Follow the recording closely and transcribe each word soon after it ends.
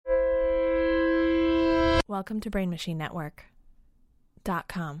Welcome to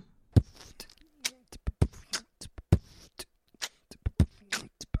BrainMachineNetwork.com.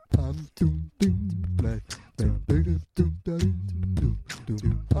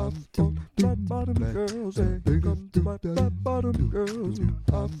 Flat bottom girls, come to my flat bottom girls. I'm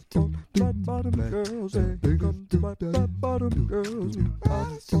on flat bottom girls, come to my flat bottom girls. I'm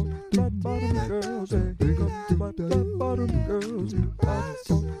on flat bottom girls, come to my flat bottom girls. I'm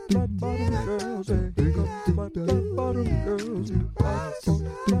on flat bottom girls, come to my flat bottom girls. I'm on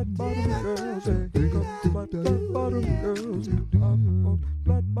flat bottom girls, come to my flat bottom girls. I'm on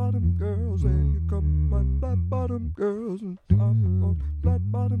flat bottom girls, you come my flat bottom girls. I'm on flat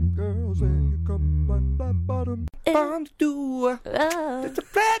bottom girls, you come my flat bottom. Bombs do. It's a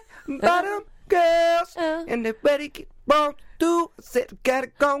flat bottom girls, and they're ready to get bombs do. I said, gotta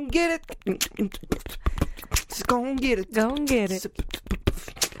go and get it. Just go and get it. Go and get it.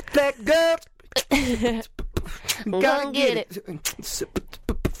 Flat girl. Go and get it.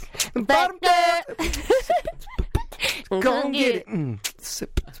 Bottom girl. Go and get it.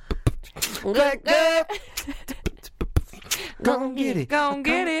 Flat girl. Go and get it. Go and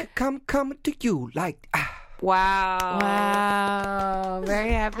get it. Coming to you like Wow. Wow.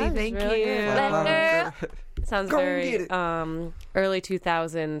 Very happy. Thank really you. good. Flat Girl. bottom girl. Sounds Go and very get it. early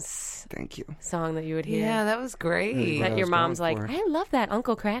 2000s Thank you. song that you would hear. Yeah, that was great. Yeah. That I your was mom's going like, for. I love that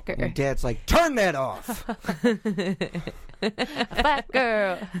Uncle Your Cracker. dad's like, turn that off. Fat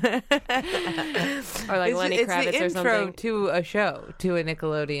girl. Or like Lenny it's Kravitz the or intro something. to a show, to a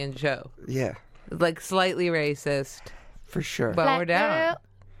Nickelodeon show. Yeah, Like slightly racist, for sure. but we're down.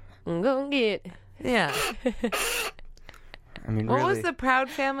 Go and get. Yeah. I mean, What really. was the Proud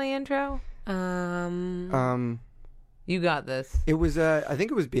Family intro? You got this. It was, I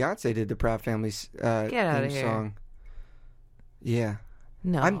think it was Beyonce did the Proud Family's Get outta theme here. song. Yeah.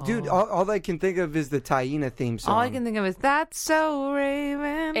 No. Dude, all I can think of is the Taina theme song. All I can think of is "That's So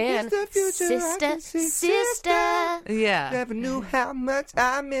Raven." And the future, I can see sister, Yeah. Never knew how much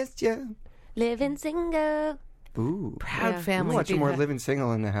I missed you. living single. Ooh. Proud Yeah. I'm Family. watching dude. more Living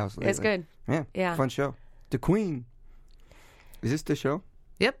Single in the house lately. It's good. Yeah. Yeah. Fun show. The Queen. Is this the show?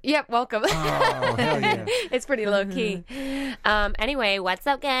 Yep, welcome. Oh, hell yeah. It's pretty low key. Anyway, what's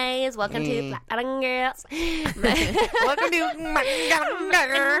up, guys? Welcome to Flat Bottom Girls. Welcome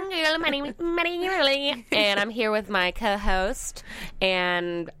to My name is Maddie, and I'm here with my co-host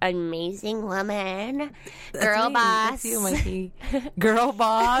and amazing woman, girl me. boss. That's you, Mikey. Girl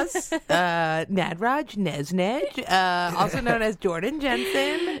boss. Nadraj Nesnej, also known as Jordan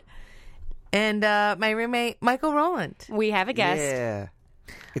Jensen, and my roommate Michael Rowland. We have a guest. Yeah.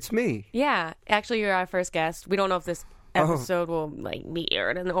 It's me. Yeah, actually, you're our first guest. We don't know if this episode will be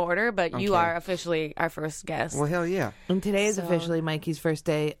aired in order, but you Okay. are officially our first guest. Well, hell yeah. And today is So- officially Mikey's first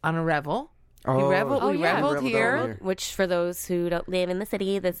day on a revel. Oh, we reveled yeah. we reveled here. over Which, for those who don't live in the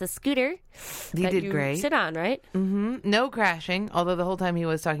city, that's a scooter He that did you great. sit on, right? No crashing, although the whole time he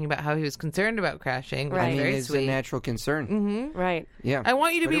was talking about how he was concerned about crashing. Which Right. I is mean, very it's a sweet. natural concern. Mm-hmm. Right. Yeah. I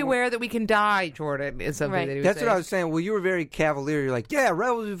want you to But be it- aware that we can die, Jordan, is something Right. that he was That's saying. what I was saying. Well, you were very cavalier. You're like, yeah,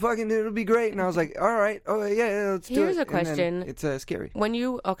 Rebels, it'll be great. And I was like, all right. Oh, yeah, let's do it. Here's a And then question. it's scary. When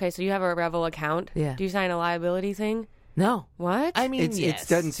you so you have a Revel account. Yeah. Do you sign a liability thing? No. What? I mean, yes. It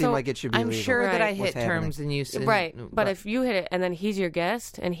doesn't seem So, like it should be I'm legal. sure that I Right. hit What's happening? terms and uses. right. But if you hit it and then he's your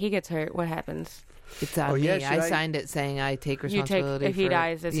guest and he gets hurt, what happens? It's on Oh, me. yeah, I should I- signed it saying I take You take responsibility if he for-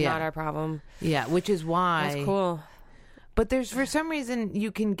 dies, it's yeah. not our problem. Yeah, which is why. That's cool. But there's for some reason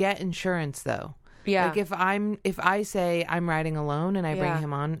you can get insurance though. Yeah. Like if I say I'm riding alone and I bring Yeah.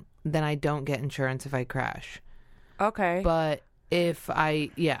 him on, then I don't get insurance if I crash. Okay. But if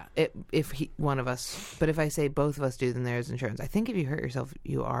if he one of us, but if I say both of us do, then there's insurance. I think if you hurt yourself,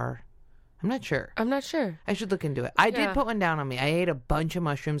 you are. I'm not sure. I'm not sure. I should look into it. I Yeah. did put one down on me. I ate a bunch of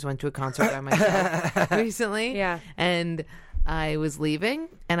mushrooms, went to a concert by myself recently. Yeah. And I was leaving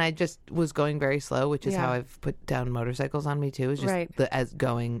and I just was going very slow, which is Yeah. how I've put down motorcycles on me too. It's just Right. as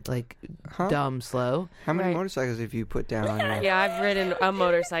going like dumb slow. How many Right. motorcycles have you put down on your... Yeah, I've ridden a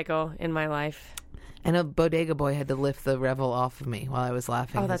motorcycle in my life. And a bodega boy had to lift the Revel off of me while I was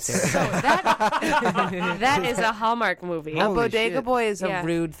laughing. Oh, that's so hysterically. that is a Hallmark movie. A Holy bodega shit. boy is a Yeah.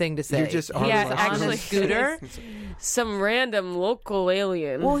 rude thing to say. You're just on Yeah, the- actually- on a scooter. Some random local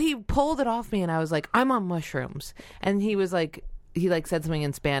alien. Well, he pulled it off me, and I was like, "I'm on mushrooms," and he was like. He said something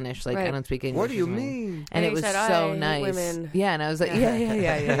in Spanish, like Right. I don't speak English. What do or you something. mean? And And it he was said, so "I hate nice. women." Yeah, and I was like,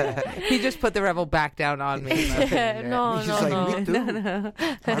 yeah. He just put the Revel back down on me. no, He's no, just like, no. me too.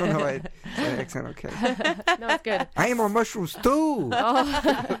 I don't know. That accent okay. No, it's good. I am on mushrooms too.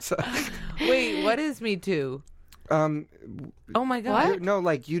 Oh. So, Wait, what is Me Too? Oh my God. No,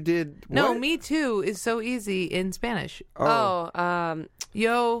 like you did. No, what? me too is so easy in Spanish.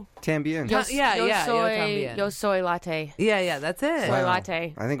 Yo. Tambien. Yo soy latte. Yeah, that's it. Soy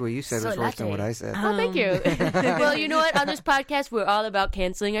latte. I think what you said was worse than what I said. Oh, thank you. Well, you know what? On this podcast, we're all about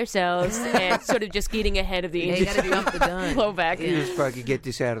canceling ourselves and sort of just getting ahead of the Yeah, you gotta jump the gun. blowback. You just fucking get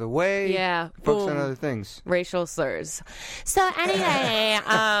this out of the way. Yeah. Focus on Boom. other things. Racial slurs. So anyway,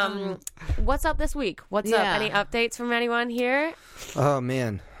 what's up this week? What's up? Yeah. Any updates from anyone here? Oh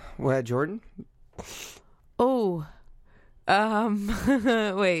man. What, Jordan? Oh.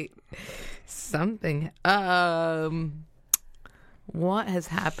 Wait. Something. What has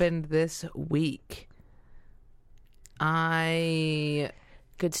happened this week?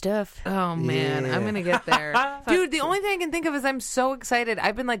 Good stuff. Oh man, Yeah. I'm gonna get there. Dude, the only thing I can think of is I'm so excited.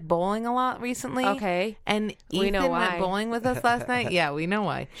 I've been like bowling a lot recently. Okay. And We Ethan know why. went bowling with us last night. Yeah, we know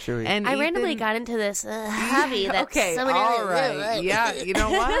why. Sure. And I Ethan, randomly got into this hobby that's okay, somebody all right. Yeah, you know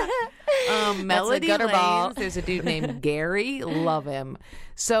what? Melody gutter ball. Lanes. There's a dude named Gary. Love him.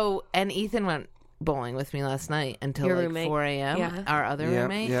 So, and Ethan went bowling with me last night until Your like roommate. 4 a.m. Yeah. Our other Yep,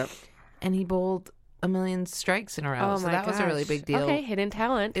 roommate. Yep. And he bowled a million strikes in a row. Oh so my that was a really gosh. big deal. Okay, hidden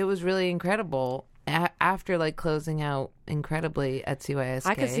talent. It was really incredible. After like closing out incredibly at CYSK.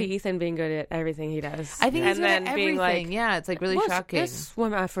 I could see Ethan being good at everything he does. I think he's and good then at being everything. like, Yeah, it's like really "Well, shocking. This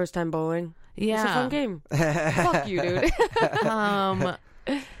was my first time bowling. Yeah. It's a fun game. Fuck you, dude.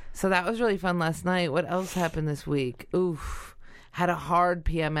 So that was really fun last night. What else happened this week? Oof. Had a hard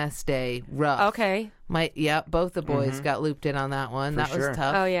PMS day. Rough. Okay. Both the boys got looped in on that one. For that sure. was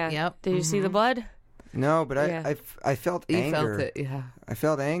tough. Oh yeah. Yep. Did you see the blood? No, but Yeah. I felt You anger. felt it, yeah. I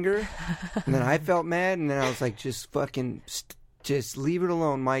felt anger, and then I felt mad, and then I was like, just fucking, just leave it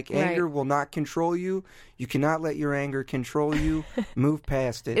alone, Mike. Anger will not control you. You cannot let your anger control you. Move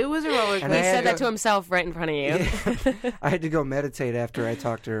past it. It was a roller And coaster. I He had said that to- to himself right in front of you. I had to go meditate after I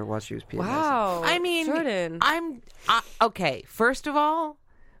talked to her while she was PMSing. Wow. I mean, Jordan. okay. First of all,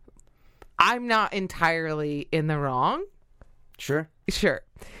 I'm not entirely in the wrong. Sure. Sure.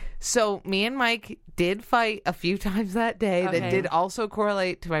 So me and Mike did fight a few times that day Okay. that did also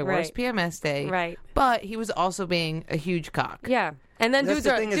correlate to my worst Right. PMS day. Right. But he was also being a huge cock. Yeah. And then That's dudes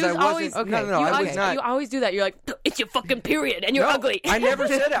the are thing is dudes I wasn't- always no, no, no, you I was always, not. you always do that. You're like, it's your fucking period and you're ugly. I never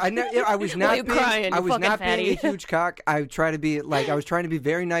said it. I was not Why you being, crying, I you was fucking not being fatty? a huge cock. I try to be like I was trying to be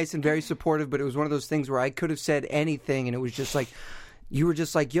very nice and very supportive, but it was one of those things where I could have said anything, and it was just like you were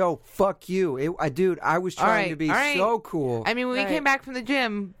just like, "Yo, fuck you." Dude, I was trying to be all right. so cool. I mean, when we Right. came back from the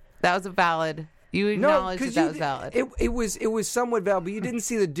gym, that was a valid. You acknowledged that was valid. It was somewhat valid, but you didn't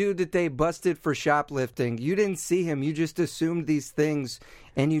see the dude that they busted for shoplifting. You didn't see him. You just assumed these things,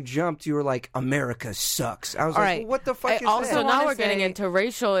 and you jumped. You were like, "America sucks." I was All like, right. well, "What the fuck I is also that?" So now wanna we're getting say- into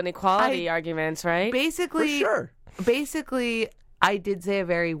racial inequality arguments, right? For basically, sure. Basically, I did say a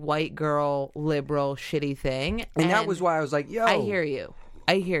very white girl, liberal, shitty thing, And that was why I was like, "Yo, I hear you.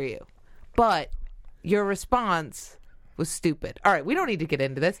 But your response was stupid. All right, we don't need to get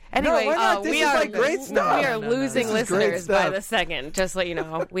into this. Anyway, why not? This we is are like great stuff. We are losing This is great listeners by stuff. the second. Just let you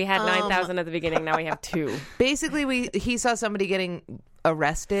know, we had 9,000 at the beginning. Now we have 2. basically, he saw somebody getting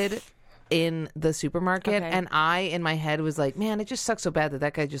arrested in the supermarket, Okay. and I, in my head, was like, man, it just sucks so bad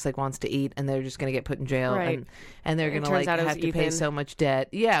that guy just like wants to eat, and they're just gonna get put in jail, Right. and they're It gonna turns like out it was have to pay Ethan. so much debt.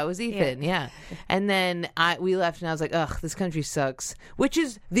 Yeah, it was Ethan. Yeah, and then we left, and I was like, ugh, this country sucks, which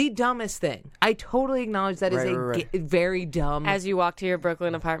is the dumbest thing. I totally acknowledge that is Right. very dumb. As you walk to your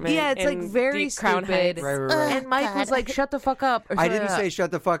Brooklyn apartment, yeah, it's like in very deep Crown stupid. Heights. Right. And Mike was like, "Shut the fuck up." or I shut didn't up. say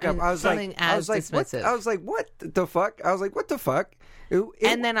shut the fuck up. And I was something like, as what? dismissive. I was like, what the fuck? I was like, what the fuck?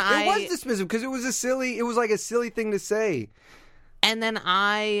 And then it I- was dismissive because it was like a silly thing to say. And then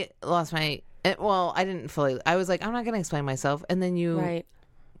I lost my. Well, I didn't fully. I was like, I'm not going to explain myself. And then Right.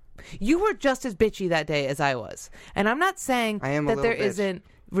 you were just as bitchy that day as I was. And I'm not saying I am a that there little bitch. isn't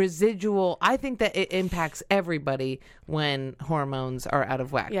residual. I think that it impacts everybody when hormones are out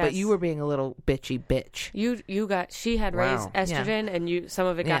of whack. Yes. But you were being a little bitchy bitch. She had raised Wow. estrogen, and some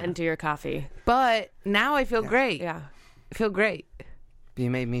of it got Yeah. into your coffee. But now I feel great. Yeah. I feel great. You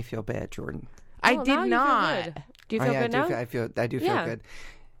made me feel bad, Jordan. I Oh, did now you feel not. good. Do you feel good now? I do feel Yeah. good.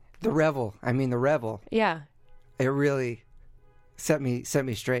 The revel. Yeah. It really set me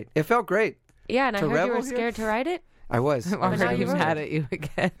straight. It felt great. Yeah, and I To heard you revel were here? scared to ride it. I was. I'm I was already you mad wrote at you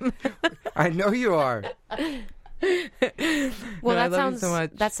again. I know you are. Well, I that love you sounds so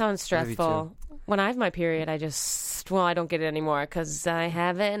much. that sounds Love you stressful. When I have my period, I don't get it anymore because I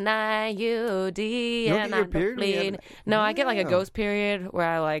have an IUD You don't and get I your don't period when you bleed. have- No, I get like a Wow. ghost period where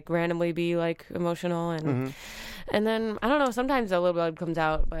I like randomly be like emotional and And then, I don't know, sometimes a little blood comes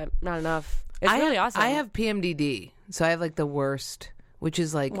out, but not enough. It's really awesome. I have PMDD, so I have like the worst, which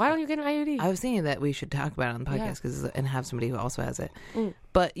is like... Why don't you get an IUD? I was thinking that we should talk about it on the Yeah. podcast and have somebody who also has it.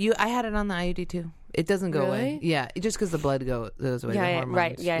 But I had it on the IUD too. It doesn't go away. Really? Yeah, just because the blood goes away. the hormones.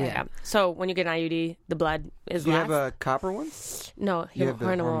 Right. Yeah. So when you get an IUD, the blood is You less. have a copper one? No, You have the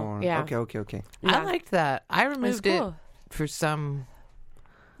hormonal. hormone. Yeah. Okay. I Yeah. liked that. I removed it cool. for some...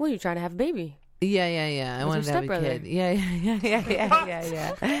 Well, you're trying to have a baby. Yeah. I wanted to have a stepbrother. kid. Yeah.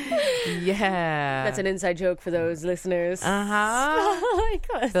 Yeah. That's an inside joke for those listeners. I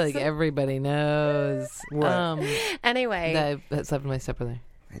feel like everybody knows. What? Anyway. That I slept with my stepbrother.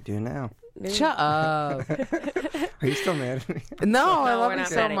 I do now. Shut up. Are you still mad at me? No, I No, love we're you not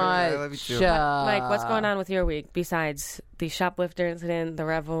so mad at you. much. I love you too. Shut up. Mike, what's going on with your week besides the shoplifter incident, the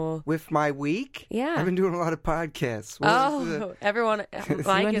revel? With my week? Yeah. I've been doing a lot of podcasts. What is it? Oh, everyone, went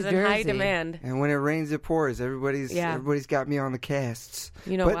Mike to is in high Jersey. demand. And when it rains, it pours. Everybody's got me on the casts.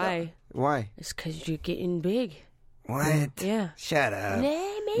 You know But, why? Why? It's because you're getting big. What? Yeah. Shut up.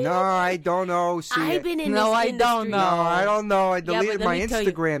 Maybe. No, I don't know. See, I've been in No, this I industry. don't know. No, I don't know. I but deleted let my me tell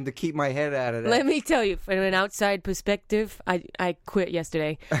you- Instagram to keep my head out of that. Let me tell you, from an outside perspective, I quit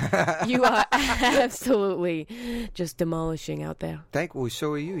yesterday. You are absolutely just demolishing out there. Well,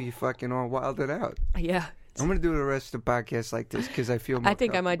 so are you. You fucking all wilded out. Yeah. I'm going to do the rest of the podcast like this because I feel more I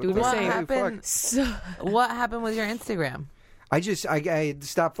think I might do comfortable. the What same. happened? So, What happened with your Instagram? I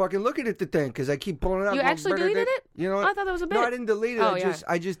stopped fucking looking at the thing because I keep pulling it up. You going, actually "Brr, deleted brr, it? You know what? I thought that was a bit. No, I didn't delete it. Oh,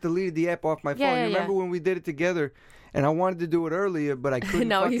 I just deleted the app off my phone. Yeah, You remember when we did it together? And I wanted to do it earlier, but I couldn't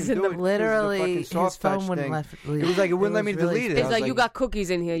No, fucking he's in do the- it 'cause of the Literally, fucking his soft phone touch wouldn't thing. let. It was like it wouldn't let me was really delete it. I it's was like you got cookies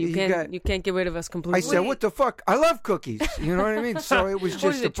in here. You got- can't get rid of us completely. I said, what the fuck? I love cookies. You know what I mean? So it was What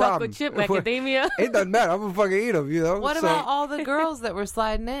just is a it, problem. chocolate chip macadamia? It doesn't matter. I'm gonna fucking eat them. You know. What So about all the girls that were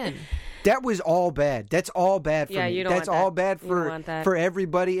sliding in? that was all bad. That's all bad for Yeah, me. you don't That's want that. all bad You don't for want that. for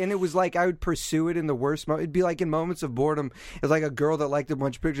everybody. And it was like I would pursue it in the worst moment. It'd be like in moments of boredom. It's like a girl that liked a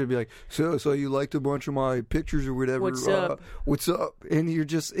bunch of pictures. It'd be like, so you liked a bunch of my pictures or whatever. What's up? What's up? And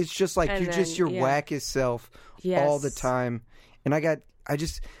it's just like And you're just then, your yeah. wackest self all the Yes. time. And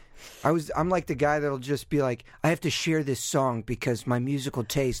I'm like the guy that'll just be like, I have to share this song because my musical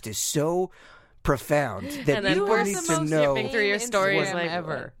taste is so profound that And then people we're need the to most know. shipping through your stories, Instagram like-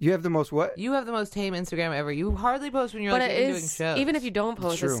 ever. You have the most what? You have the most tame Instagram ever. You hardly post when you're But like it doing is, shows. even if you don't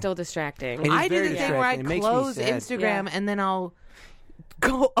post, true. it's still distracting. It is I do very the thing where I distracting. It makes me close sad. Instagram Yeah. and then I'll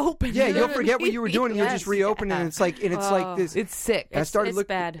go open. Yeah, it. you'll forget what you were doing and you'll just Yes. reopen it and it's like this. It's sick. I started it's looking.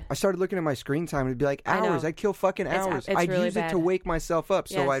 bad. I started looking at my screen time and it'd be like I know. hours. I'd kill fucking It's- hours. it's I'd really use it to bad. wake myself up.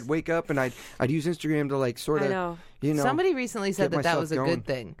 So Yes. I'd wake up and I'd use Instagram to like sort I of know. you know. Somebody recently said get that myself was a going. good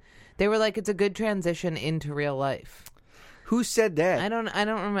thing. They were like, it's a good transition into real life. Who said that? I don't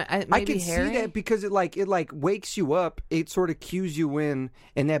remember. I Maybe can Harry? see that because it wakes you up. It sort of cues you in,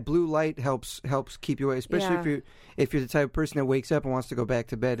 and that blue light helps keep you awake. Especially Yeah. if you're the type of person that wakes up and wants to go back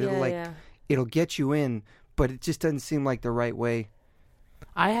to bed. Yeah. It'll get you in, but it just doesn't seem like the right way.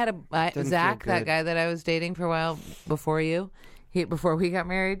 I had feel Zach, that good. guy that I was dating for a while before you. Before we got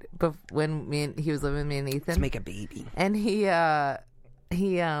married, when he was living with me and Ethan. Let's make a baby. And he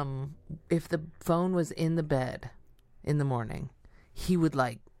if the phone was in the bed in the morning, he would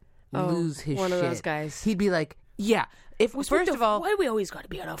like lose his one shit. of those guys. He'd be like, yeah. First of all, why we always got to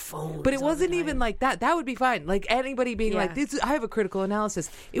be on our phone? but it wasn't even like that. That would be fine. Like anybody being like, Yeah. "This, I have a critical analysis."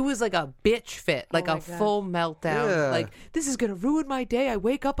 It was like a bitch fit, like my a God. full meltdown. Yeah. Like this is gonna ruin my day. I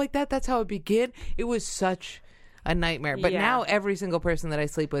wake up like that. That's how it begin. It was such a nightmare. But Yeah. now every single person that I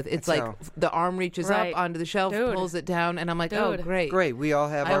sleep with, it's That's like how- the arm reaches Right. up onto the shelf, Dude. pulls it down, and I'm like, oh, Dude. great. Great, we all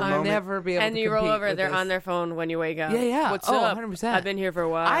have our I'll moment. never be able And to you roll compete over, with they're this. on their phone when you wake up. Yeah. What's Oh, up? 100%. I've been here for a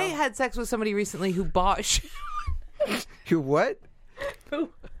while. I had sex with somebody recently who bought You what?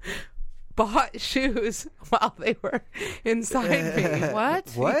 bought shoes while they were inside me. What?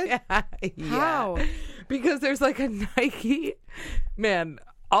 What? Yeah. How? Because there's like a Nike. Man,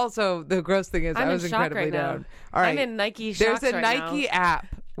 also the gross thing is I'm I was in shock incredibly right now. down. All right. I'm in Nike There's shocks a right Nike now. app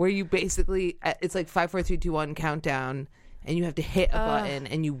where you basically it's like 5 4 3 2 1 countdown and you have to hit a button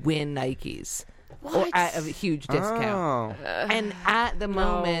and you win Nikes. Or at a huge discount. Oh. And at the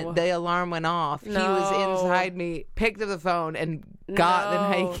moment the alarm went off, he was No. inside me, picked up the phone, and got the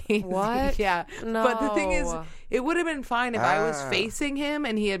No. Nikes. What? Yeah. But the thing is, No. it would have been fine if I was Ah. facing him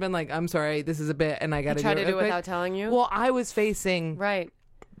and he had been like, "I'm sorry, this is a bit, and I got to Try to do it quick." without telling you? Well, I was facing Right.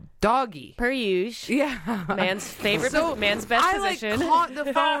 doggy. Per usual. Yeah. Man's favorite, So man's best I like position. caught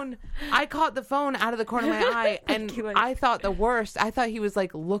the phone. I caught the phone out of the corner of my eye, and Like- I thought the worst. I thought he was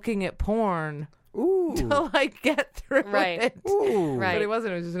like looking at porn. Ooh. to like get through Right. it. Ooh. Right. But it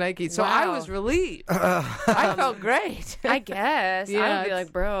wasn't. It was just Nike. So I Wow. was relieved. I felt great. I guess. I Yeah, would be it's-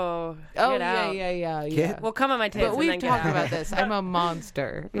 like, bro, Oh get out. yeah. Get- Well, come on my tits But and we've then get talked out. about this. I'm a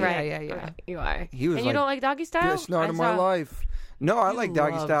monster. Right. Yeah. Right. You are. He was and you like, don't like doggy style? Best night I of my saw- life. No, I You like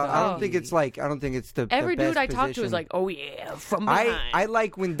doggy love style. I don't doggy. think it's like. I don't think it's the Every the best dude I talk to is position. like, oh yeah, from behind. I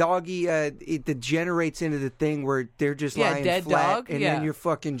like when doggy it degenerates into the thing where they're just Yeah, lying dead flat, dog, and yeah. then you're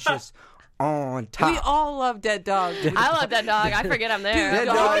fucking just on top. We all love dead dogs. I love that dog. I forget I'm there. That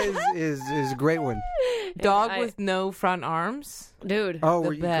dog is a great one. Dog I- with no front arms. Dude. Oh, The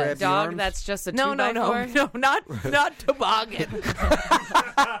where you best. grab the Dog arms? that's just a No, 2x4? no, not toboggan.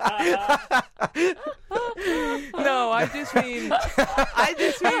 No, I just mean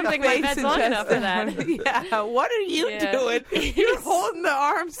don't think my face bed's and long chest enough for down. that. Yeah, what are you Yeah. doing? You're holding the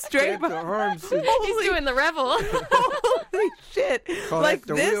arms straight. Grab the arms. He's doing the revel. Holy shit! Call Like that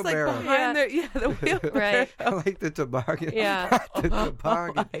the this, like wheelbarrow. behind the wheelbarrow. Right. I like the toboggan. Yeah. the Oh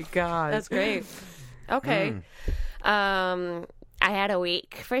toboggan. my god, That's great. Okay. I had a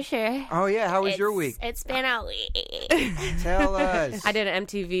week for sure. Oh yeah, how was your week? It's been a week. Tell us. I did an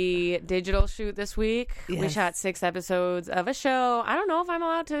MTV digital shoot this week. We Yes. shot 6 episodes of a show. I don't know if I'm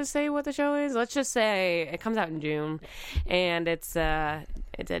allowed to say what the show is. Let's just say it comes out in June, and it's a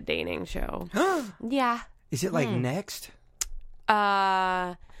dating show. Yeah. Is it like next?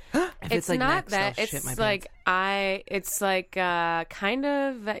 Uh, If it's like not next, that. I'll shit It's my like pants. it's like kind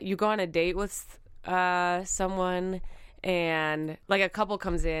of you go on a date with someone. And like a couple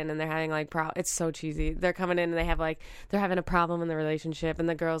comes in and they're having like it's so cheesy. They're coming in and they have like they're having a problem in the relationship, and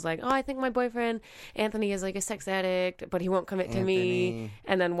the girl's like, oh, I think my boyfriend Anthony is like a sex addict, but he won't commit to me. Anthony.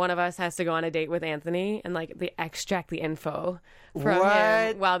 And then one of us has to go on a date with Anthony and like they extract the info from What?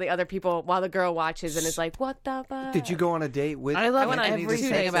 him while the girl watches and is like, what the fuck? Did you go on a date with? I love went on Anthony the everything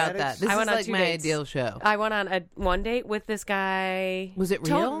sex about addict? that. This I is went on like 2 my dates. ideal show. I went on one date with this guy. Was it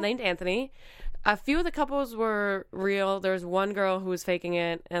real? Named Anthony. A few of the couples were real. There was one girl who was faking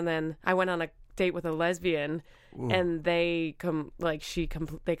it, and then I went on a date with a lesbian, and they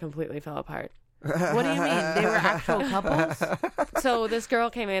they completely fell apart. What do you mean? They were actual couples? So this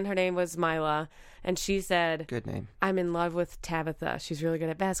girl came in. Her name was Mila, and she said, Good name. "I'm in love with Tabitha. She's really good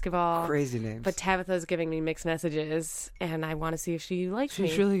at basketball." Crazy names. But Tabitha's giving me mixed messages, and I want to see if she likes me.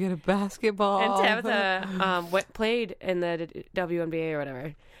 She's really good at basketball. And Tabitha played in the WNBA or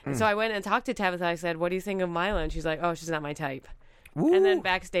whatever. And so I went and talked to Tabitha. I said, what do you think of Mila? And she's like, oh, she's not my type. Woo. And then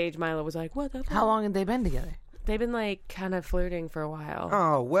backstage, Mila was like, what the fuck? How long had they been together? They've been like kind of flirting for a while.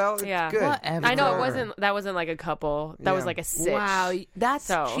 Oh well, it's Yeah. good. Whatever. I know Her. that wasn't like a couple. That was Yeah. like a sitch. Wow, that's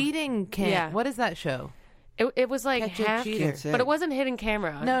So, cheating. yeah. What is that show? It was like Catch a half, cheater. Can't say. but it wasn't hidden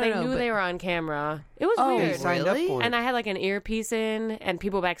camera. No, they no, knew but- they were on camera. It was Oh, They weird. signed up Really? for it. And I had like an earpiece in, and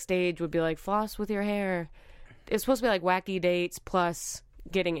people backstage would be like, floss with your hair. It's supposed to be like wacky dates plus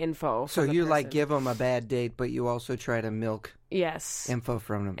getting info. So from the you like person. give them a bad date, but you also try to milk Yes. info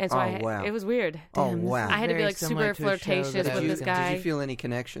from them. And so oh wow. it was weird. Oh Damn, this wow. is I had to be very like similar super to a show flirtatious that I with was this in. guy. Did you feel any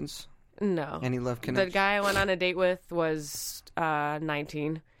connections? No. Any love The connections? guy I went on a date with was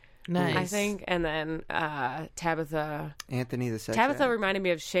 19, Nice. I think, and then Tabitha. Anthony the sex Tabitha addict? reminded me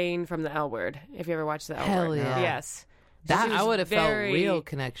of Shane from The L Word. If you ever watched The L Hell Word, yeah. yes. That She I was would have felt very- real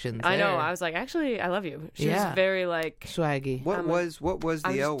connections. I know. there. I was like, actually, I love you. She Yeah. was very like. swaggy. What I'm was I the was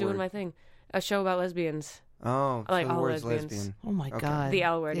L doing word? my thing. A show about lesbians. Oh, like so the all word's lesbians. lesbian. Oh my Okay. god. The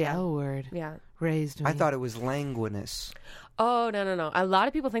L Word, The yeah. L word Yeah. raised me. I thought it was languinous. Oh no! A lot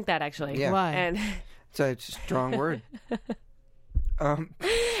of people think that actually. Yeah. Why? And So it's a strong word.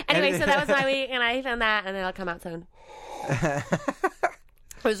 anyway, so that was my week, and I found that, and it'll come out soon.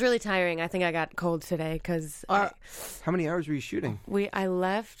 It was really tiring. I think I got cold today because How many hours were you shooting? I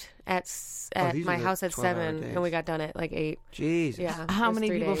left at these my are the house at 12-hour 7, days. and we got done at like 8. Jeez. Yeah. How it was many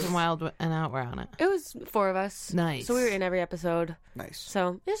 3 people days. from Wild and Out were on it? It was 4 of us. Nice. So we were in every episode. Nice.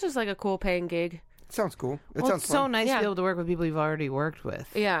 So it's just like a cool paying gig. Sounds cool. It Well, sounds it's so fun. nice Yeah. to be able to work with people you've already worked with.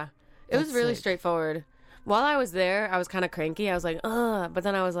 Yeah. It was That's really sick. straightforward. While I was there, I was kind of cranky. I was like, ugh. But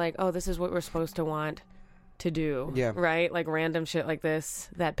then I was like, oh, this is what we're supposed to want to do. Yeah. Right? Like random shit like this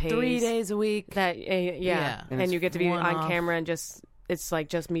that pays. 3 days a week. That, yeah. And And, it's you get to be on one-off. camera and it's like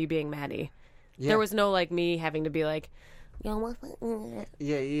just me being Maddie. Yeah. There was no like me having to be like, yo, what's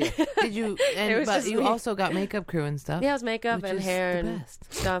Yeah. Did you? It was But just you me. also got makeup crew and stuff. yeah, it was makeup Which and is hair the and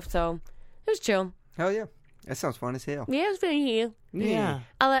best. stuff. So it was chill. Hell yeah. That sounds fun as hell. Yeah, it was very chill. Yeah.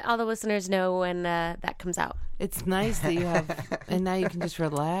 I'll let all the listeners know when that comes out. It's nice that you have, and now you can just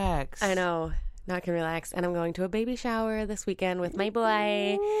relax. I know. Now I can relax. And I'm going to a baby shower this weekend with my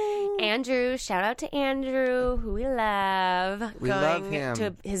boy, Andrew. Shout out to Andrew, who we love. We going love him.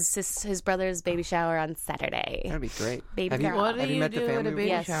 to his brother's baby shower on Saturday. That'd be great. Baby Have you, girl. What have do you you met the do at a family? baby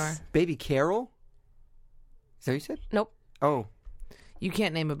Yes. shower? Baby Carol? Is that what you said? Nope. Oh, You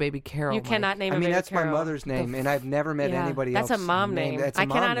can't name a baby Carol. You cannot name I a mean, baby that's my Carol. mother's name, and I've never met Yeah, anybody else. that's a mom name. That's a I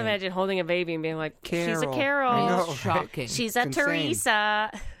mom cannot name. imagine holding a baby and being like, she's a Carol. Carol. I know. It's shocking. She's a It's insane.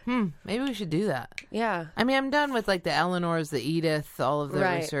 Teresa. Maybe we should do that. Yeah. I mean, I'm done with like the Eleanors, the Edith, all of the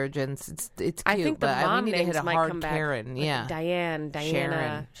Right. resurgence. It's cute, I think the but mom we need to names hit a might hard come back. Karen. Like Yeah, Diane,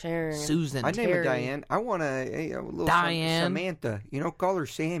 Diana, Sharon. Susan, I'd name her Terry. Diane. I want a little Diane. Samantha. Call her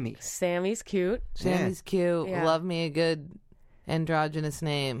Sammy. Sammy's cute. Sammy's cute. Yeah. Love me a good androgynous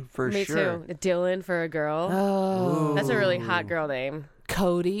name. For Me sure. too. Dylan for a girl. Oh, That's a really hot girl name.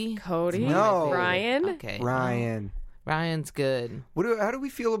 Cody. Cody. No. Ryan. Okay, Ryan. Ryan's good. How do we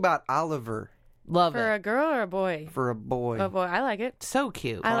feel about Oliver Love For it. a girl or a boy? for a boy? Oh boy, I like it. So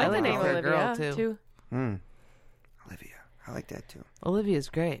cute. I like the it name for a Olivia girl too. Olivia. I like that too. Olivia's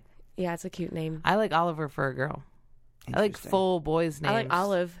great. Yeah, it's a cute name. I like Oliver for a girl. I like Interesting. full boys' names. I like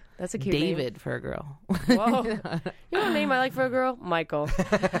Olive. That's a cute David for a girl. name. Whoa. You know what name I like for a girl? Michael.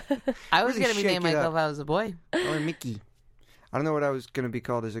 I was Really gonna be shake named it Michael up. if I was a boy. Or Mickey. I don't know what I was going to be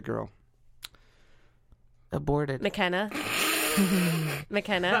called as a girl. Aborted. McKenna.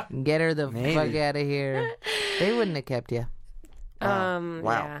 McKenna. Get her the Maybe. fuck out of here. They wouldn't have kept you. Wow.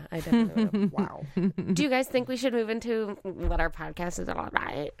 Yeah, I definitely would. Wow. Do you guys think we should move into what our podcast is all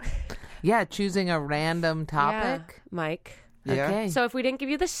about? Yeah, choosing a random topic. Yeah, Mike. Yeah. Okay. So if we didn't give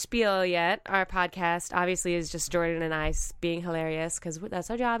you the spiel yet, our podcast obviously is just Jordan and I being hilarious because that's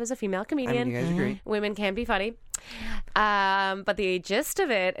our job as a female I comedian. mean, you guys are great. Women can be funny. But the gist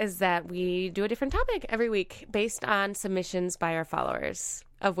of it is that we do a different topic every week based on submissions by our followers,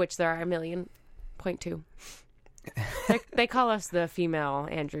 of which there are 1,000,000.2. They call us the female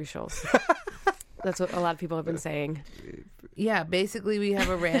Andrew Schultz. That's what a lot of people have been saying. Yeah, basically we have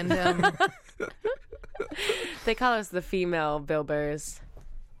a random. They call us the female Bill Burrs.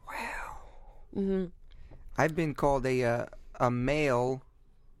 I've been called a male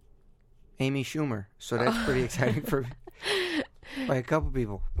Amy Schumer, so that's pretty exciting for by a couple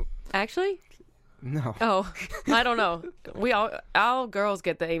people. Actually? No. Oh, I don't know. We all girls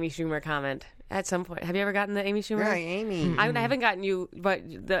get the Amy Schumer comment at some point. Have you ever gotten the Amy Schumer? Yeah, Amy. I haven't gotten you, but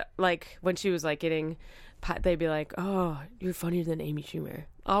when she was like getting, they'd be like, "Oh, you're funnier than Amy Schumer."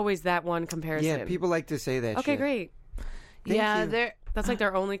 Always that one comparison. Yeah, people like to say that. Okay, shit. great. Yeah, you. they're. That's like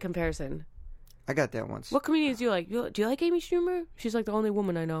their only comparison. I got that once. What comedians do you like? Do you like Amy Schumer? She's like the only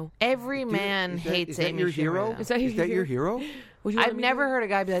woman I know. Every man Is that- hates is that Amy your Schumer, hero? though. Is that your hero? Would you want I've me never to- heard a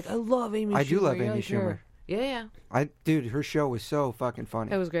guy be like, "I love Amy Schumer." I do love Yeah, Amy sure. Schumer. Yeah. Dude, her show was so fucking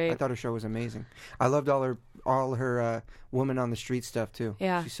funny. It was great. I thought her show was amazing. I loved all her woman on the street stuff too.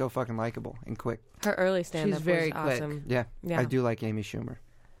 Yeah. She's so fucking likable and quick. Her early stand-up She's very was quick. awesome. Yeah, Yeah. I do like Amy Schumer.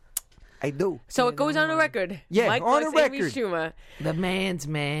 I do. So it goes on the record. Yeah, Mike on likes the Amy record. Schumer. The man's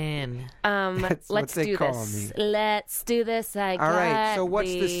man. That's what Let's they do call this. me. Let's do this. All right. So what's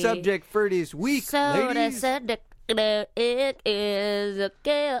the subject for this week, So ladies? the subject it is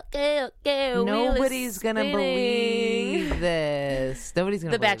okay. Nobody's gonna believe this. Nobody's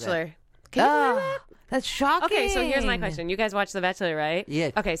gonna The believe Bachelor. Can you believe that? That's shocking. Okay, so here's my question. You guys watch The Bachelor, right?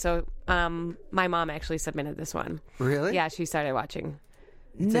 Yeah. Okay, so my mom actually submitted this one. Really? Yeah, she started watching.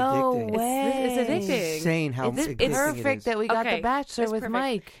 No addicting. way. It's addicting. Insane how It's addicting it perfect is. that we got Okay, The Bachelor it's with perfect.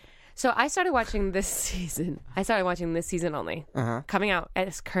 Mike. So I started watching this season. Only. Uh-huh. Coming out.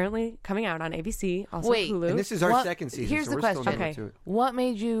 It's currently coming out on ABC, also Wait, Hulu. And this is our What- second season. here's so the we're still question. new Okay. to it. What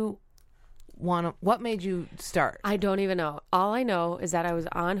made you What made you start? I don't even know. All I know is that I was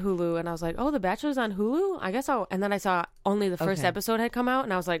on Hulu and I was like, "Oh, The Bachelor's on Hulu? I guess I'll." And then I saw only the first Okay. episode had come out,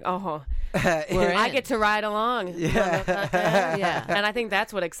 and I was like, "Oh, We're I in. get to ride along." Yeah. And I think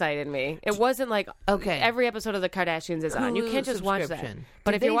that's what excited me. It wasn't like Okay. every episode of The Kardashians is on. You Hulu can't just watch that. subscription.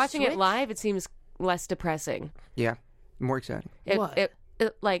 But Did if you're they watching it switch? live, it seems less depressing. Yeah, more exciting. What? It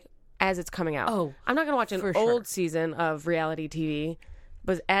like as it's coming out. Oh, I'm not gonna watch an for old sure. season of reality TV,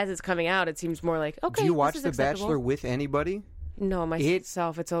 but as it's coming out, it seems more like okay. Do you this watch is The acceptable. Bachelor with anybody? No, It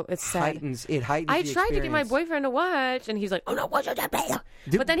myself. It's sad. Heightens the I tried to get my experience. boyfriend to watch, and he's like, "Oh no, watch it!"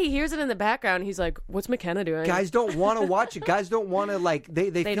 But then he hears it in the background. And he's like, "What's McKenna doing?" Guys don't want to watch it. Guys don't want to they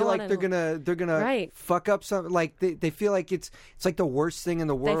They feel don't like wanna- they're gonna Right. fuck up something. Like they feel like it's like the worst thing in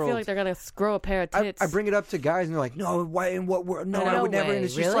the they world. feel like they're gonna grow a pair of tits. I bring it up to guys and they're like, no, why? In what world? No, I No would never. way. And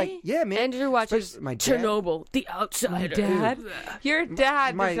it's just Really? like, yeah, man. Andrew watches Especially my dad. Chernobyl, The Outsider. Dad? Your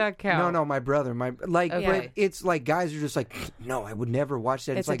dad My, does not count. no, my brother, but Okay. it's like guys are just like, no, I would never watch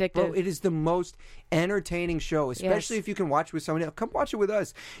that. It's like, bro, addictive. it is the most entertaining show, especially if you can watch it with someone else. Come watch it with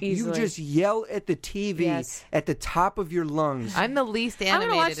us. Easily. You just yell at the TV Yes. at the top of your lungs. I'm the least I'm animated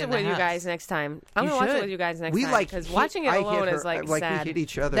gonna watch it in with the you house. guys next time. I'm You gonna watch should. it with you guys next we time like because hit- watching it I hit alone her, is like we sad. hit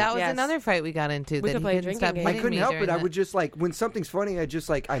each other. That was Yes. another fight we got into. We that could he play a couldn't stop drinking game. I hitting couldn't me help it. during I the- would just like when something's funny.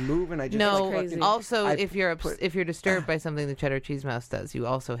 I move and I just No. crazy. Also, I if you're put- if you're disturbed by something the cheddar cheese mouse does, you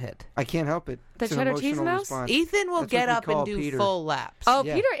also hit. I can't help it. The It's an cheddar cheese emotional mouse? response. Ethan will That's get what we up call and do Peter. full laps. Oh,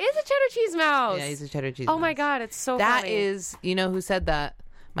 Yeah. Peter is a cheddar cheese mouse. Yeah, he's a cheddar cheese. Oh my mouse. god, it's so That funny. is, you know who said that?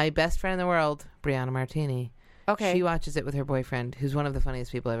 My best friend in the world, Brianna Martini. Okay. She watches it with her boyfriend, who's one of the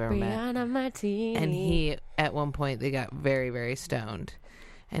funniest people I've ever met. Brianna Martini. And he, at one point, they got very, very stoned.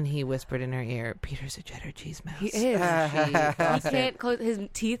 And he whispered in her ear, Peter's a cheddar cheese mouse. He is. She He lost it. can't close. His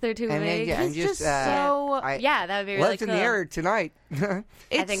teeth are too And then, big. yeah, He's and just so... Yeah, that would be really left cool. in the air tonight.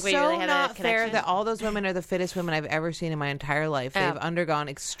 It's think we so really have a not fair connection. that all those women are the fittest women I've ever seen in my entire life. Yeah. They've undergone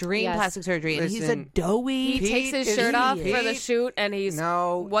extreme Yes. plastic surgery, and he's a Listen, doughy... He takes his Pete shirt is- off for Pete- the shoot, and he's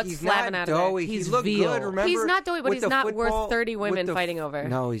No, what's he's slapping not out of there. doughy. He's he looked veal. good. Remember, He's not doughy, but with he's the not worth football- 30 with women the- fighting over.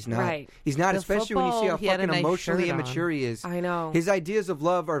 No, he's not. Right. He's not, The especially when you see football, how he had a fucking nice emotionally shirt on. immature he is. I know. His ideas of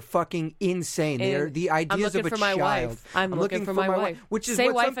love are fucking insane. They're And the ideas looking of a for my child. wife. I'm looking for my wife. Which is Say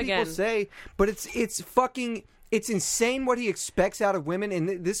what wife some people again. say, but it's fucking. It's insane what he expects out of women,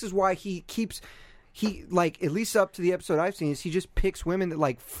 and this is why he keeps. He like at least up to the episode I've seen is he just picks women that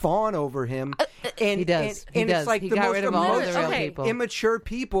like fawn over him, and He does. and He it's does. like He the got most rid of all the emotional, real people. immature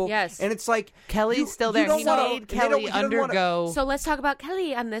people. Yes. and it's like Kelly's still there. don't He wanna- made they don't- Kelly you don't wanna- undergo... So let's talk about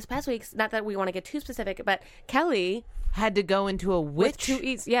Kelly on this past week's. Not that we want to get too specific, but Kelly had to go into a with witch. two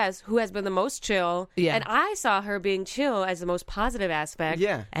eats, yes, who has been the most chill. Yeah. And I saw her being chill as the most positive aspect.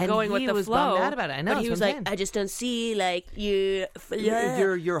 Yeah. And going he with the was flow. bummed out about it. I know, But he that's was what like, I'm saying. I just don't see like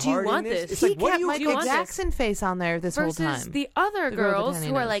your your do you heart in want this? this? It's He like, what do kept you Michael want this? Jackson face on there this whole Versus time. the other The girl with the girls tiny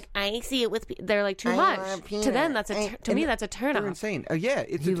who are nose. like, I see it with. They're like too I much. want To them, peanut. that's I- to me and that's a turn They're off. insane. Yeah,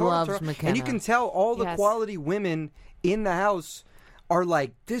 it's He a total loves turn off. McKenna. And you can tell all the Yes. quality women in the house are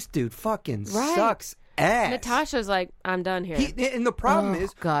like, this dude fucking Right. sucks ass. Natasha's like, I'm done here. And the problem Oh,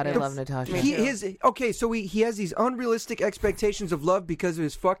 is, God, I the- love Natasha. He so he has these unrealistic expectations of love because of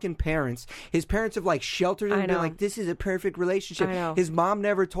his fucking parents. His parents have like sheltered him, I and been know. like, "This is a perfect relationship." I know. His mom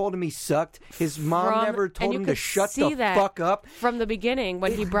never told him he sucked. His mom From- never and told you him to could shut see the that fuck up. from the beginning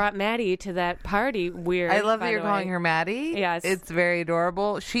when he brought Maddie to that party. Weird. I love by that you're the calling way. her Maddie. Yes. It's very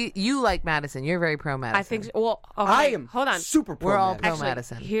adorable. You like Madison. You're very pro Madison. I think. Well, okay, I am Hold on. super pro. We're all Madison. pro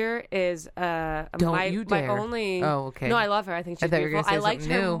Madison. Here is Don't my, you my dare. only. Oh, okay. No, I love her. I think I she's thought you were beautiful. gonna I say liked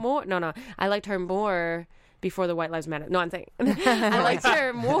something her new. more. No, I liked her more before the White Lives Matter. No, I'm saying I liked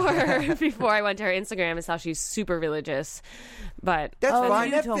her more before I went to her Instagram and saw she's super religious. But That's Oh, fine.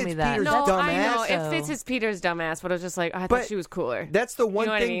 you That told fits me that. Peter's no, dumbass. I know so. it fits his Peter's dumbass. But I was just like, I thought But she was cooler. That's the one You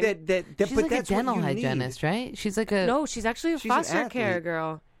know what I thing mean? that she's but like that's a dental what you need. hygienist, right? She's like a No, she's actually a She's an foster care athlete.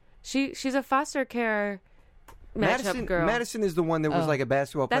 girl. She's a foster care matchup girl. Madison is the one that was Oh. like a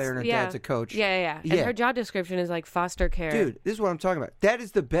basketball player and her dad's a coach. Yeah. And her job description is like foster care. Dude, this is what I'm talking about. That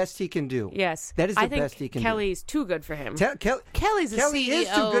is the best he can do. Yes. That is the I think best he can Kelly's too good for him. do. Kelly's a Kelly CEO. is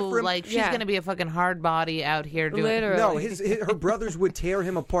too good for him. Like she's Yeah. gonna be a fucking hard body out here doing. Literally. No, her brothers would tear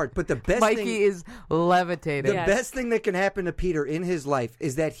him apart. But the best Mikey thing, is levitating. the Yes. best thing that can happen to Peter in his life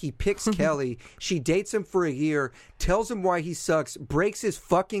is that he picks Kelly. She dates him for a year, tells him why he sucks, breaks his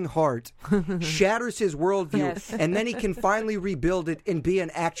fucking heart, shatters his worldview, Yes. and then he can finally rebuild it and be an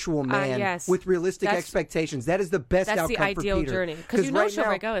actual man yes. with realistic That's- expectations. That is the best That's the outcome for ideal Peter. journey. 'Cause you know right she'll now-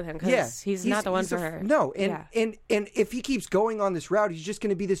 break up with him 'cause he's not the one for her. No, Yeah. and if he keeps going on this route, he's just going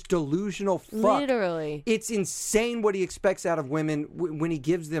to be this delusional fuck. Literally. It's insane what he expects out of women when he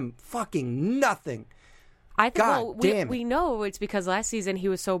gives them fucking nothing. I think God damn it. we know it's because last season he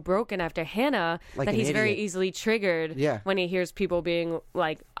was so broken after Hannah Like that an he's very idiot. easily triggered Yeah. when he hears people being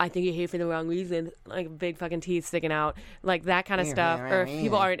like, I think you hate for the wrong reason, like big fucking teeth sticking out, like that kind of stuff. Or if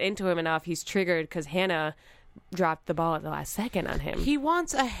people aren't into him enough, he's triggered because Hannah dropped the ball at the last second on him. He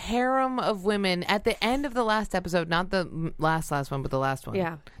wants a harem of women at the end of the last episode, not the last one, but the last one.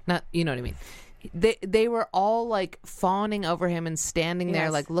 Yeah. Not, you know what I mean. They were all like fawning over him and standing there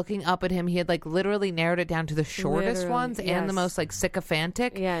Yes. like looking up at him. He had like literally narrowed it down to the shortest Literally, ones and the yes. most like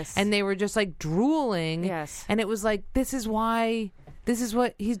sycophantic. Yes. And they were just like drooling. Yes. And it was like, this is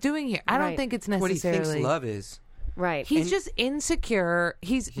what he's doing here. I don't Right. think it's What he necessarily thinks love is. right. He's just insecure.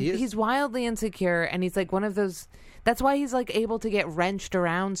 He is. He's wildly insecure, and he's like one of those. That's why he's like able to get wrenched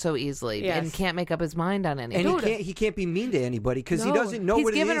around so easily Yes. and can't make up his mind on anything. And he can't be mean to anybody because he No. doesn't know He's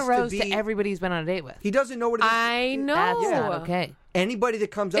what it given is a rose to to be. everybody he's been on a date with. He doesn't know what it is. I know. That's Yeah. not okay. Anybody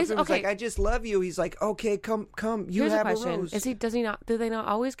that comes up Is- to him is okay. like, "I just love you." He's like, "Okay, come. You Here's have a question: rose." Is he? Does he not? Do they not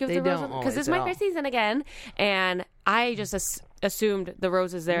always give They the rose? don't Because always this is at my all. first season again, and I just assumed the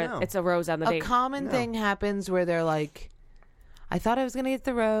rose is there. No. It's a rose on the A date. common thing happens where they're like, I thought I was going to get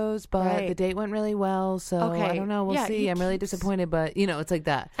the rose, but Right. the date went really well, so Okay. I don't know. We'll Yeah, see. he I'm really keeps- disappointed, but, it's like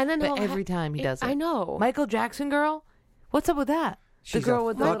that. And then but he'll every time he does it. I know. Michael Jackson girl? What's up with that? She's the girl a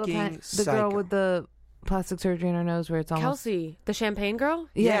with the little fucking the girl psycho. with the plastic surgery in her nose where it's almost... Kelsey, the champagne girl.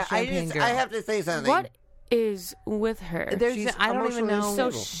 Yeah, champagne girl. to say something. What is with her? There's, She's I don't even emotionally know. So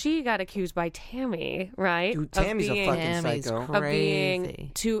unstable. she got accused by Tammy, right? Dude, Tammy's a fucking Tammy's psycho. of being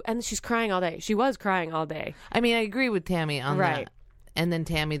crazy. too, and she's crying all day. She was crying all day. I mean, I agree with Tammy on Right. that. And then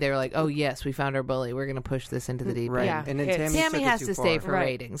Tammy, they were like, oh, yes, we found our bully. We're going to push this into the deep Right, Yeah, and then it's- Tammy, Tammy took it has too to far. stay for Right.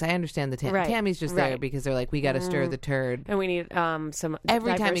 ratings. I understand the Right. Tammy's just there Right. because they're like, we got to stir the turd. And we need some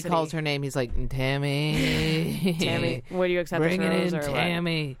Every time he diversity. calls her name, he's like, Tammy. Tammy, what do you accept Bring as it rose in, or what?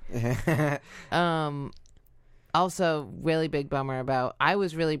 Tammy. Also, really big bummer about, I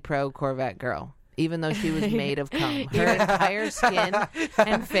was really pro Corvette girl. Even though she was made of cum. Her entire skin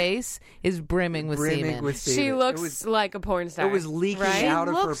and face is brimming with semen. with semen. She It looks was- like a porn star. It was leaking right? out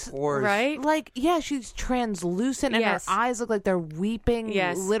of looks- her pores. Right? Like, yeah, she's translucent and Yes. her eyes look like they're weeping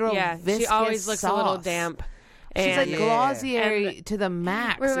Yes. literal yeah. viscous She always looks a little sauce. damp. She's like And- Glossier to the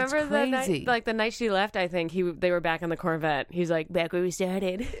max. Remember it's the crazy. night, like the night she left? I think they were back on the Corvette. He's like back where we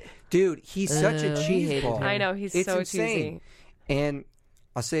started. Dude, he's such a he hated cheeseball. her. I know he's It's so insane. cheesy. And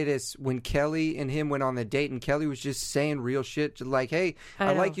I'll say this: when Kelly and him went on the date, and Kelly was just saying real shit, like, "Hey,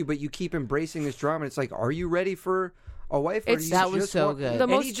 I know. like you, but you keep embracing this drama." It's like, are you ready for a wife? Or It's- do you That was just so want... good. The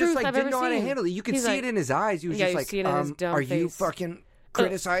And most he just truth like I've didn't ever know how to seen. handle it. You could He's see like- it in his eyes. He was Yeah, just you like, see it in his dumb "Are you face. fucking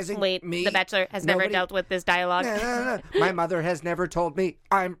criticizing me?" The Bachelor has never Nobody- dealt with this dialogue. No. My mother has never told me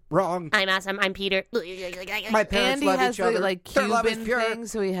I'm wrong. I'm awesome. I'm Peter. My parents and he love has each other. the like Their love is Cuban pure. thing,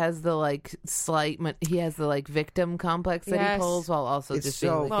 so he has the like he has the like victim complex that Yes. he pulls while also It's just so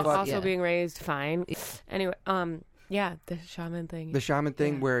being like, Well, fuck also yeah. being raised fine. Anyway, yeah, the shaman thing. The shaman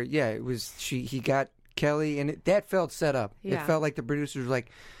thing, where it was he got Kelly, and that felt set up. Yeah. It felt like the producers were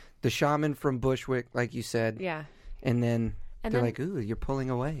like the shaman from Bushwick, like you said. Yeah. And then And they're then- like, "Ooh, you're pulling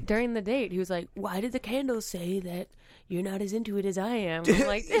away." During the date, he was like, "Why did the candles say that you're not as into it as I am?" I'm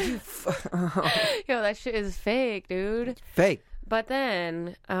like, "Yo, that shit is fake, dude." Fake. But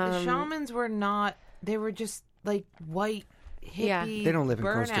then, The shamans were not. They were just like white hippie. Yeah. They don't live in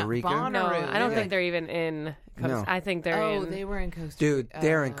Costa burnout Rica. no, Bonnaroo. I don't They're think they're even in. No. I think they're Oh, in. they were in Costa Dude, Rica.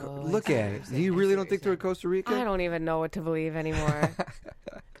 they're in. Oh, Look I at see it. what you're saying. You I really see don't what think they're you're in Costa Rica? I don't even know what to believe anymore.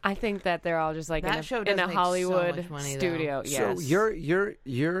 I think that they're all just like That in show a, does in a make so Hollywood much money, though. studio. Yes. So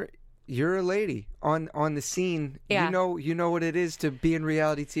you're a lady on the scene. Yeah. You know what it is to be in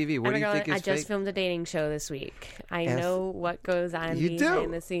reality TV. What do you think I is just fake? filmed a dating show this week. I Yes. know what goes on You behind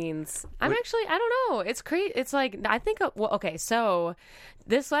do. the scenes. I don't know. It's crazy. It's like, I think, well, okay, so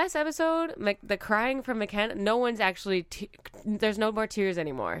this last episode, the crying from McKenna, no one's actually, there's no more tears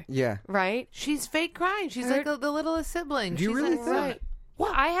anymore. Yeah. Right? She's fake crying. She's like the littlest sibling. Do you She's really like, think? right.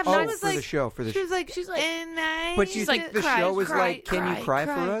 Well, I have Oh, not. for the show. For the She show. was like, and I But you used think to the cry, show was cry, like, "Can you cry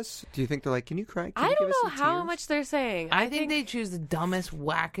cry. for us?" Do you think they're like, "Can you cry? Can I you don't give us know some how tears?" much they're saying. I think they choose the dumbest,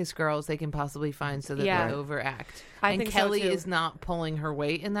 wackest girls they can possibly find so that Yeah. they overact. I and think so, Kelly too. is not pulling her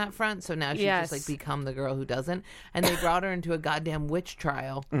weight in that front, so now she's Yes. just like become the girl who doesn't. And they brought her into a goddamn witch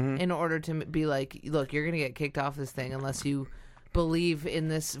trial in order to be like, look, you're gonna get kicked off this thing unless you believe in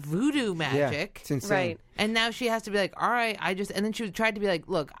this voodoo magic. It's insane. Right. And now she has to be like, all right, and then she tried to be like,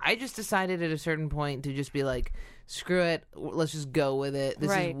 look, I just decided at a certain point to just be like, screw it, let's just go with it. This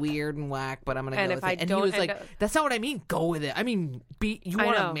Right. is weird and whack, but I'm going to And go if with I it. And don't he was end like, up- that's not what I mean, go with it. I mean, you I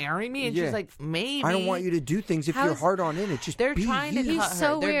want know. to marry me? And Yeah. she's like, maybe. I don't want you to do things if you're How's- hard on it. Just They're be trying to you. cut He's her.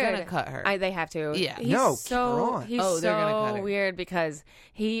 so They're weird. gonna cut her. They have to. Yeah. He's No, keep so her on. he's Oh, they're gonna cut so her. weird because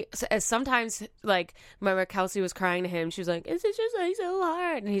sometimes like remember Kelsey was crying to him. She was like, "Is it just like so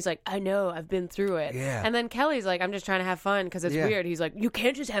hard?" And he's like, "I know, I've been through it." Yeah. And then Kelly's like, "I'm just trying to have fun because it's Yeah. weird." He's like, "You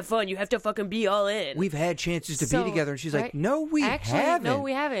can't just have fun. You have to fucking be all in." We've had chances to So, be together, and she's like, right? "No, we Actually, haven't." no,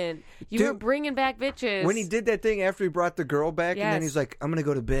 we haven't. You Dude, were bringing back bitches. When he did that thing after he brought the girl back, and then Yes. he's like, "I'm gonna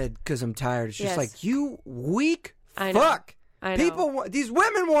go to bed because I'm tired." It's just Yes. like, you weak I know. fuck. I know. People want, these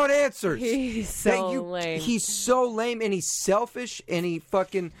women want answers. He's That so lame. He's so lame, and he's selfish, and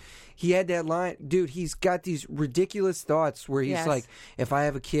He had that line, dude. He's got these ridiculous thoughts where he's Yes. like, "If I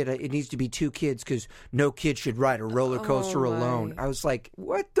have a kid, it needs to be 2 kids because no kid should ride a roller coaster Oh, alone." my I was like,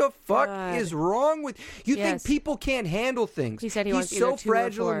 "What the fuck God. is wrong with you? Think Yes. people can't handle things?" He said he he's wants so either 2 or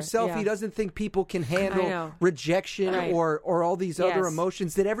fragile 4. himself. Yeah. He doesn't think people can handle know. rejection Right. or all these other Yes.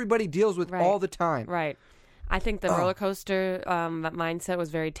 emotions that everybody deals with Right. all the time. Right. I think the roller coaster mindset was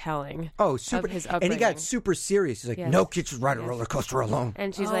very telling. Oh, super! his And he upbringing. got super serious. He's like, Yes. "No kid should ride a roller coaster alone."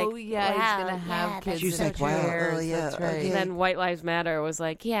 And she's oh, like, yeah, wow, he's going to yeah, have kids She's in like, wow, chairs. oh, yeah, That's right. okay. then White Lives Matter was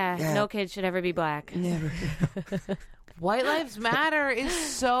like, Yeah. no kid should ever be black. Never. White Lives Matter is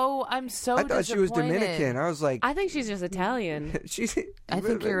so... I'm so I thought she was disappointed. Dominican. I was like, I think she's just Italian, she's. I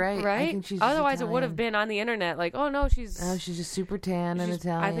think you're right. I right? think she's just Otherwise, it would have Italian. been on the internet like, oh no, she's. Oh, she's just super tan and she's-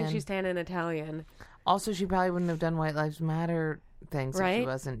 Italian. I think she's tan and Italian. Also, she probably wouldn't have done White Lives Matter things if she Right?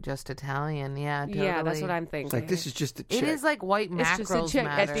 wasn't just Italian. Yeah, totally. Yeah, that's what I'm thinking. It's like this is just a check. It is like white It's just a macros check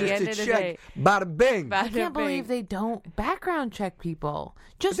at matter. the just end a of the check. day. Bada bing. I can't believe they don't background check people.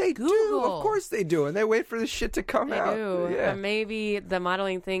 Just They Google. do. Of course they do, and they wait for the shit to come They out. do. Yeah. Maybe the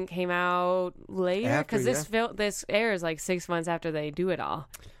modeling thing came out later After, because this airs like 6 months after they do it all.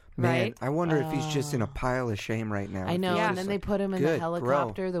 Man, Right? I wonder if he's just in a pile of shame right now. I know. Yeah. And then they put him in the Good,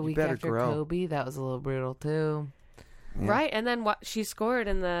 helicopter grow. the You week better after grow. Kobe. That was a little brutal too. Yeah. Right, and then what she scored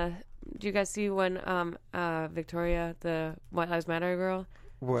in the. Do you guys see when Victoria, the White Lives Matter girl,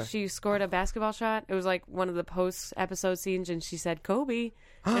 What? she scored a basketball shot? It was like one of the post episode scenes, and she said Kobe.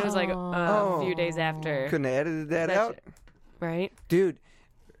 And it was like a few days after. Couldn't have edited that That out, Right? dude.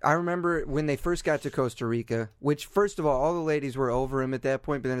 I remember when they first got to Costa Rica, which first of all the ladies were over him at that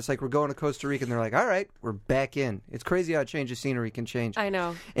point, but then it's like, we're going to Costa Rica, and they're like, all right, we're back in. It's crazy how a change of scenery can change. I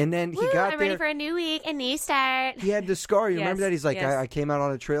know. And then he Woo, got I'm there. ready for a new week, a new start. He had the scar. You Yes, remember that? He's like, yes. I came out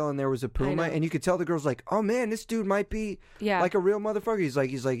on a trail and there was a puma, know. and you could tell the girl's like, oh man, this dude might be Yeah. like a real motherfucker. He's like,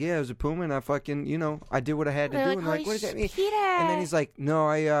 yeah, it was a puma, and I fucking, I did what I had to They're do. like, And they're like, "Holy what does that mean? Peter." And then he's like, no,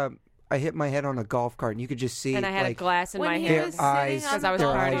 I hit my head on a golf cart, and you could just see, And I had like, a glass in When my he their was hand. sitting eyes, on the their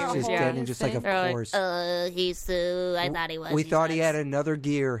golf eyes cart just holding dead, and his just like, thing. of They're like, course. He's so. I thought he was. We He thought he was. had another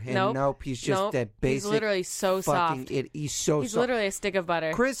gear, and Nope. he's just Nope. that basic. He's literally so fucking soft. He's so He's soft. literally a stick of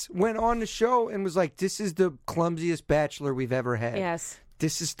butter. Chris went on the show and was like, "This is the clumsiest bachelor we've ever had. Yes.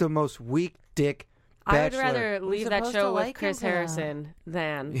 This is the most weak dick I would bachelor." rather We're leave that supposed show to with like Chris him for that. Harrison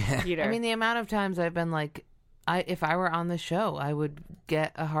than Peter. I mean, the amount of times I've been like, if I were on the show, I would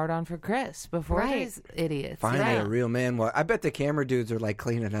get a hard on for Chris before Right. these idiots. Finally, Right. a real man. Well, I bet the camera dudes are like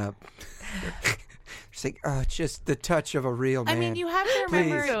cleaning up. It's like, just the touch of a real man. I mean, you have to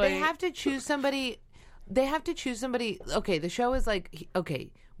remember Please. they have to choose somebody. They have to choose somebody. Okay, the show is like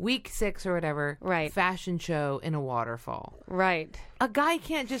week 6 or whatever. Right. Fashion show in a waterfall. right. A guy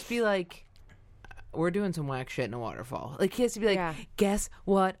can't just be like, we're doing some whack shit in a waterfall. Like, he has to be like, Yeah. guess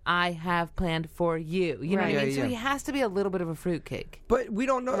what I have planned for you. You know what Right. I mean? Yeah, So yeah. he has to be a little bit of a fruitcake. But we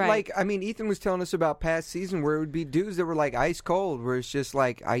don't know. Right. Like, I mean, Ethan was telling us about past season where it would be dudes that were like ice cold, where it's just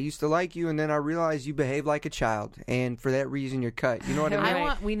like, I used to like you, and then I realized you behave like a child, and for that reason you're cut. You know what I mean?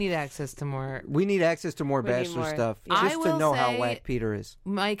 Right. We need access to more. We need access to more We need Bachelor more. stuff, Yeah. just I to will know how say- whack Peter is.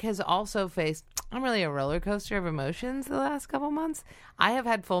 Mike has also faced, I'm really a roller coaster of emotions the last couple months. I have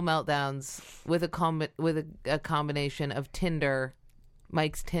had full meltdowns with a combination of Tinder,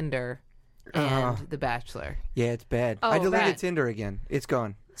 Mike's Tinder, and The Bachelor. Yeah, it's bad. Oh, I deleted bad. Tinder again. It's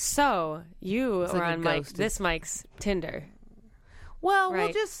gone. So you It's were like a on ghost. this Mike's Tinder. Well, we'll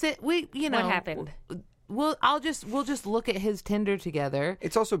Right. just sit. What happened? We'll just look at his Tinder together.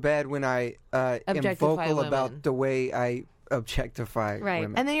 It's also bad when I am Objectify vocal women. about the way I objectify Right.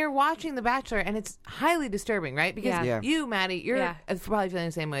 women. And then you're watching The Bachelor, and it's highly disturbing, right? Because Yeah. Yeah. you, Maddie, you're Yeah. probably feeling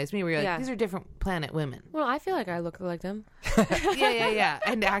the same way as me. Where you're like, Yeah. these are different planet women. Well, I feel like I look like them. yeah,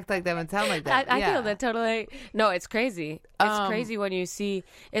 and act like them and sound like them. I yeah. feel that totally. No, it's crazy. It's Um, crazy when you see.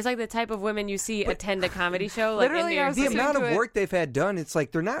 It's like the type of women you see attend a comedy show. Like Literally, in New I York was the City. listening amount of to it. work they've had done, it's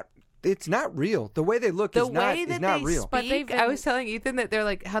like it's not real. The way they look The is not way is that not they real. But they've speak, I been- was telling Ethan that they're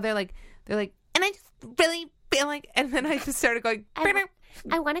like, and I just really feel like, and then I just started going.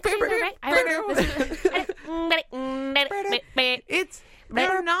 I want to clean the right. It's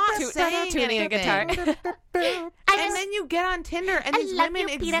they're not saying tuning a anything. guitar. And then you get on Tinder, and these love women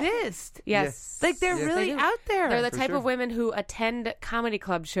you, Peter. exist. Yes. Like they're Yes, really they do. out there. They're the For type sure. of women who attend comedy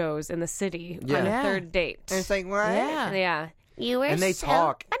club shows in the city on Yeah. a Yeah. third date. And it's like, what? Yeah. Yeah. You were And they so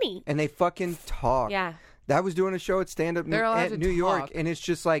talk. funny. And they fucking talk. Yeah. I was doing a show at Stand Up They're allowed at to New York, talk. and it's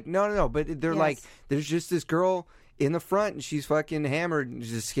just like, no. But they're like, there's just this girl in the front, and she's fucking hammered, and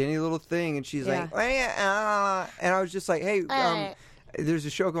she's a skinny little thing, and she's like, Yeah. "Oh, yeah, and I was just like, hey, there's a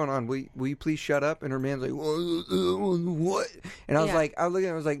show going on. Will you please shut up? And her man's like, what? And I was Yeah. like, I look at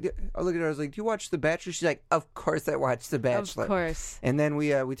her. I was like, do you watch The Bachelor? She's like, of course I watch The Bachelor. Of course. And then we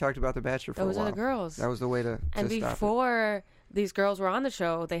talked about The Bachelor for Those a while. are the girls. That was the way to And stop it. before these girls were on the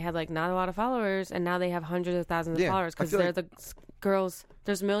show, they had like not a lot of followers, and now they have hundreds of thousands Yeah, of followers I because feel they're like- the girls.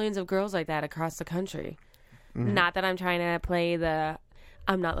 There's millions of girls like that across the country. Mm-hmm. Not that I'm trying to play the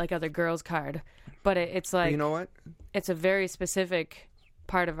I'm not like other girls card, but it's But like you know what? it's a very specific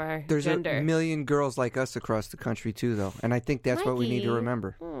part of our There's gender. a million girls like us across the country too, though, and I think that's what we need to Mikey.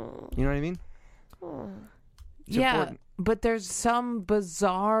 remember. Hmm. You know what I mean? It's yeah, important. but there's some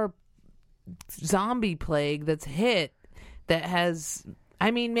bizarre zombie plague that's hit that has.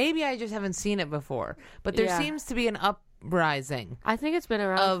 I mean, maybe I just haven't seen it before, but there Yeah. seems to be an uprising I think it's been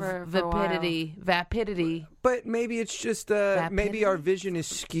around of for a while. vapidity. But maybe it's just maybe our vision is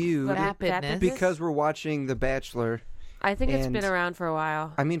skewed Vapidness. because we're watching The Bachelor. I think it's And- been around for a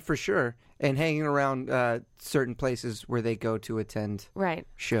while. I mean, for sure, and hanging around certain places where they go to attend Right.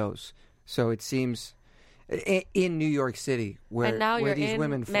 shows. So it seems in New York City where And now where you're these in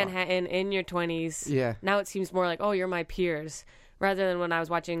women fuck. Manhattan in your 20s. Yeah. Now it seems more like, oh, you're my peers. Rather than when I was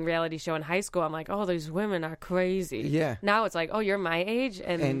watching reality show in high school, I'm like, oh, these women are crazy. Yeah. Now it's like, oh, you're my age,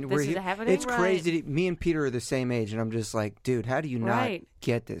 and And this is we're, happening. it's crazy. Me and Peter are the same age, and I'm just like, dude, how do you not Right.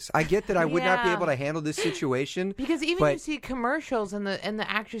 get this? I get that I would not be Yeah. able to handle this situation. Because even But- you see commercials and the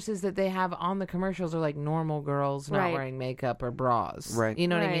actresses that they have on the commercials are like normal girls not Right. wearing makeup or bras. Right. You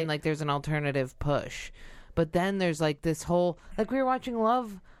know what I Right. mean? Like there's an alternative push. But then there's like this whole like we were watching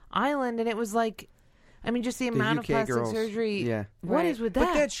Love Island and it was like I mean just the amount of UK plastic girls. surgery. Yeah. What is Right. with But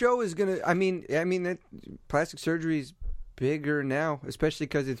that? that show is gonna. I mean that plastic surgery is bigger now, especially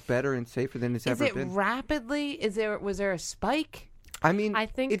because it's better and safer than it's is ever it been. rapidly? Was there a spike? I mean, I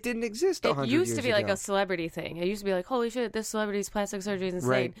think it didn't exist. It 100 used years to be like ago. a celebrity thing. It used to be like, holy shit, this celebrity's plastic surgery is insane.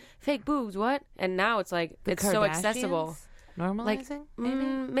 Right. Fake boobs, what? And now it's like, The it's so accessible. Kardashians? Normalizing?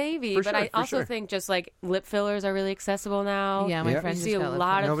 maybe? Maybe, For but sure, I for also sure. think just like lip fillers are really accessible now. Yeah, my Yeah. friend You just see a got lip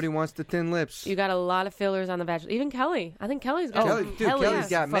lot fillers. of- Nobody wants the thin lips. You got a lot of fillers on The Bachelor. Even Kelly. I think Kelly's got Kelly's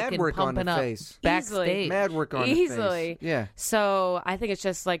got mad fucking work on her pumping up face. backstage. Mad work on Easily. the face. Yeah. So I think it's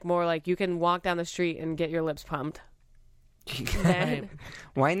just like more like you can walk down the street and get your lips pumped. Then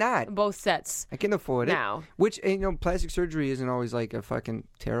Why not? both sets. I can afford it. Now. Which, and, plastic surgery isn't always like a fucking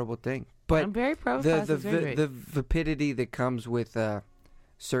terrible thing. But I'm very pro the plastic surgery. the vapidity that comes with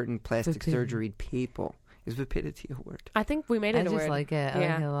certain plastic Vapidity. surgery people is vapidity a word? I think we made I it a just word. like it. I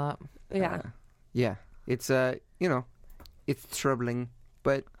Yeah. like it a lot. Yeah. Yeah. It's it's troubling,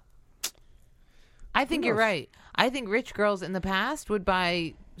 but I think you're knows? right. I think rich girls in the past would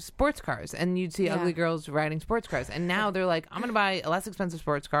buy sports cars and you'd see Yeah. ugly girls riding sports cars. And now they're like, I'm going to buy a less expensive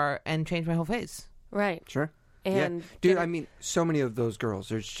sports car and change my whole face. Right. sure. And yeah. Dude, get I mean, so many of those girls,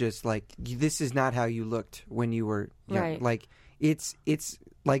 there's just like, this is not how you looked when you were young. Right. Like, it's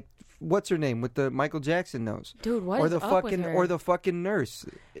like, what's her name with the Michael Jackson nose? Dude, what or is the up with fucking her? or the fucking nurse.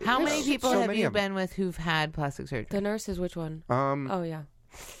 How There's many people so have many you of 'em. been with who've had plastic surgery? The nurse is which one? Oh, yeah.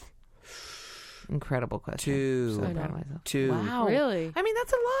 Incredible question. two. So I proud of know. myself. Two. Wow. Really? I mean,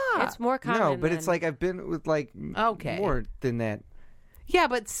 that's a lot. It's more common. No, but it's than- like I've been with like Okay. more than that. Yeah,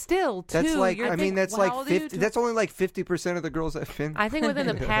 but still, too. That's like you're I mean that's how like old are you? 50. That's only like 50% of the girls I've been. I think within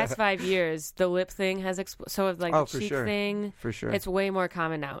the past 5 years, the lip thing has so it's like Oh, the for cheek sure. thing. For sure. It's way more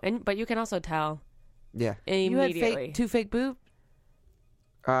common now, but you can also tell yeah. You had immediately. two fake boobs,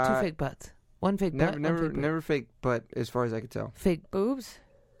 two fake butts, one fake Never, butt, one never, fake boob. never fake butt, as far as I could tell. Fake. boobs.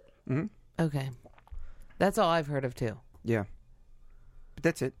 Hmm. Okay, that's all I've heard of too. Yeah, but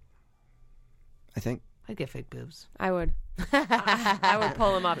that's it. I think. I'd get fake boobs. I would. I would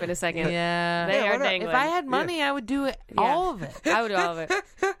pull them up in a second. Yeah. They Yeah, are why not? dangling. If I had money, I would do it. All of it. I would do all of it.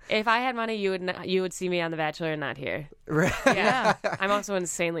 If I had money, you would see me on The Bachelor and not here. Right. Yeah. I'm also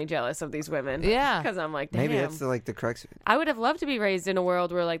insanely jealous of these women. Yeah. Because I'm like, damn. Maybe that's like the crux of it. I would have loved to be raised in a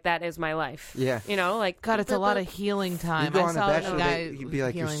world where like that is my life. Yeah. You know, like God, it's a lot of healing You time. go I on The saw Bachelor, a guy you'd be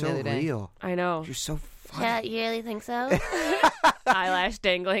like, you're healing so the other day. real. I know. You're so funny. Yeah, you really think so? Eyelash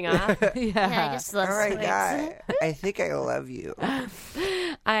dangling off. Yeah. Yeah, I just love All right, swigs. guy. I think I love you.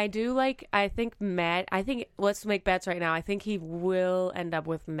 I do like. I think Matt. I think let's make bets right now. I think he will end up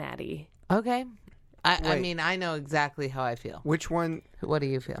with Maddie. Okay. I Wait. mean, I know exactly how I feel. Which one? What do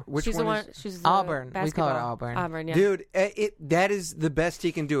you feel? Which she's one? the one. Is, She's the Auburn. We call basketball. her Auburn. Auburn, yeah. Dude, that is the best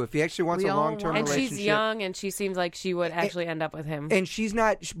he can do. If he actually wants We a all long-term want- and relationship. she's young, and she seems like she would actually end up with him. And she's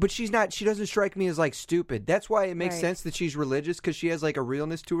not, but she's not, she doesn't strike me as like stupid. That's why it makes Right. sense that she's religious because she has like a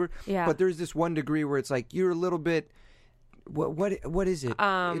realness to her. Yeah. But there's this one degree where it's like you're a little bit, What is it?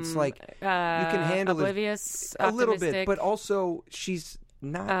 It's like you can handle oblivious, it a little bit, optimistic. but also she's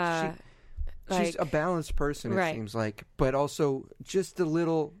not. She's a balanced person, it right. seems like, but also just a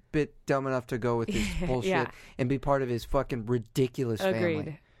little bit dumb enough to go with his bullshit Yeah. and be part of his fucking ridiculous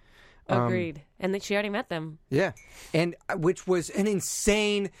family. Agreed. And then she already met them. Yeah, and which was an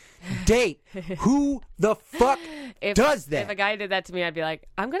insane date. Who the fuck does that? If a guy did that to me, I'd be like,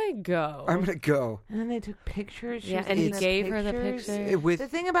 I'm gonna go. I'm gonna go. And then they took pictures. She Yeah, was and he taking gave her the pictures. picture. With The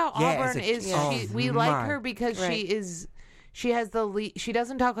thing about Yeah, Auburn as a- is oh we like my. her because Right. she has she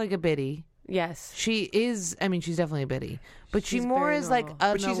doesn't talk like a biddy. Yes. She is, I mean, she's definitely a biddy, but she She's more very is like normal.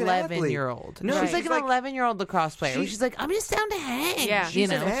 an But she's an athlete. 11-year-old. No, she's she's like an like- 11-year-old lacrosse player. She- She's like, I'm just down to hang. Yeah. you She's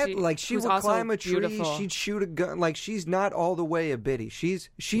know. an She, like she was would also climb a tree. beautiful. She'd shoot a gun. Like she's not all the way a biddy. She's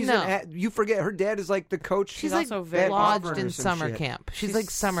No. you forget her dad is like the coach. She's also like very lodged Auburn or in some summer shit. camp. She's She's like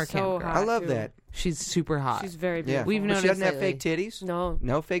summer so camp girl. hot. I love too. that. She's super hot. She's very Yeah, beautiful. We've but noticed she doesn't have lately. fake titties. No.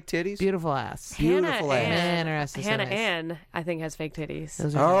 No fake titties. Beautiful ass. Beautiful ass. Man, her ass is so Hannah nice. Ann, I think, has fake titties.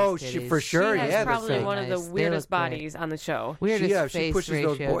 Those are Oh, nice she titties. for sure. She has Yeah, probably that's one of the nice. They weirdest look great. bodies on the show. Weirdest She face pushes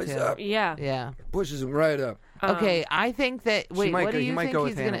those ratio, boys too. up. Yeah. Yeah. Pushes them right up. Okay, I think that. Wait, might what go- do you you might think go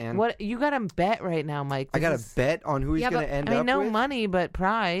he's with gonna? Hannah Ann. What you got him bet right now, Mike? I got This a is- bet on who he's Yeah, going but- to end I mean, up no with. money, but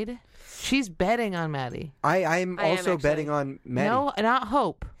pride. She's betting on Maddie. I'm I am also actually. betting on Maddie. No, not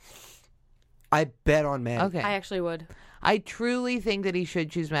hope. I bet on Maddie. Okay. I actually would. I truly think that he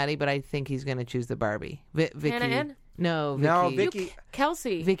should choose Maddie, but I think he's going to choose the Barbie. Vicky. Hannah Ann? No, Vicky. No, Vicky.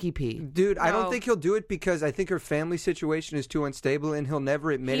 Kelsey. Vicky P. Dude, I don't No. think he'll do it because I think her family situation is too unstable, and he'll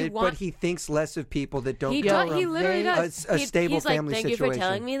never admit He it. want- But he thinks less of people that don't He, come he from literally they- does. a stable he's family like, thank you situation. for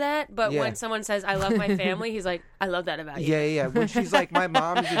telling me that. But Yeah. when someone says, I love my family, he's like, I love that about you. Yeah. When she's like, my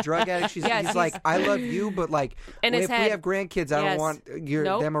mom is a drug addict, Yes, he's like, I love you, but like, In his if we head. have grandkids, I don't Yes. want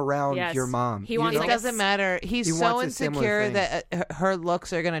Nope. them around Yes. your mom. He You wants, know? It like, doesn't matter. He's He so wants a similar insecure thing. that her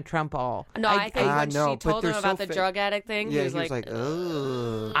looks are going to trump all. No, I think I when know, she but told him they're about so the fa- drug addict thing, Yeah, he was like, ugh.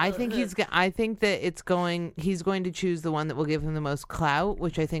 I think I think that he's going to choose the one that will give him the most clout,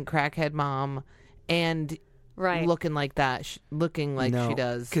 which I think crackhead mom and right. looking like that, looking like she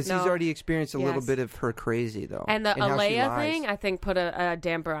does. Because No. he's already experienced a little Yes. bit of her crazy, though. And the how she Alea lies. thing, I think, put a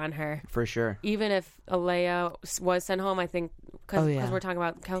damper on her. For sure. Even if Alea was sent home, I think, because Oh, yeah. we're talking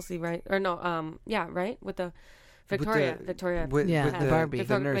about Kelsey, right? Or no, yeah, right? With the Victoria. With, Yeah, with the Barbie.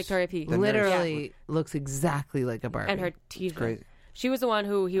 The nurse. Victoria P. The nurse. Literally looks exactly like a Barbie. And her teeth. Crazy. She was the one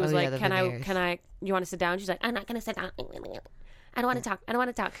who he was Oh, yeah, like, the can veneers. you want to sit down? She's like, I'm not going to sit down. I don't want to talk. I don't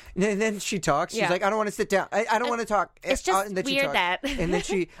want to talk. And then she talks. She's Yeah. like, I don't want to sit down. I don't want to talk. It's just and then she weird talks. that- And then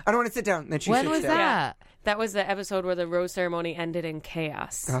I don't want to sit down. And then she when sits was down. that? That was the episode where the rose ceremony ended in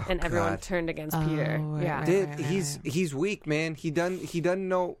chaos Oh, and everyone God. turned against Oh, Peter. right, Yeah. right. Dude, he's weak, man. He doesn't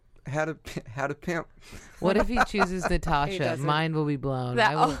know how to pimp. What if he chooses Natasha? doesn't. Mind will be blown.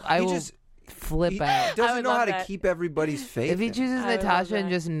 That- I He will just- flip He out. I doesn't would know how love to that. keep everybody's faith. If he in. chooses I would Natasha love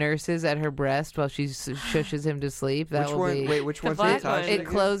and that. just nurses at her breast while she shushes him to sleep, that Which will one? be. Wait, which The one's black Natasha? one. It again?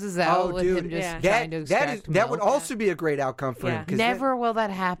 closes out Oh, with dude. him just Yeah. trying to That extract that would milk. also be a great outcome for Yeah. him. 'cause Never will that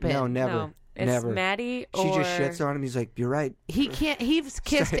happen. No, never. No. It's Never. Maddie She or... just shits on him. He's like, "You're right." He can't. He's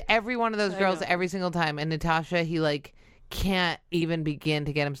kissed every one of those I girls know. every single time, and Natasha, he like can't even begin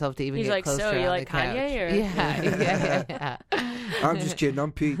to get himself to even He's get like, closer "So, you on like the couch. Kanye, or-" Yeah. I'm just kidding.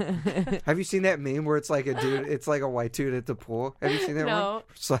 I'm Pete. Have you seen that meme where it's like a dude? It's like a white dude at the pool. Have you seen that No. one?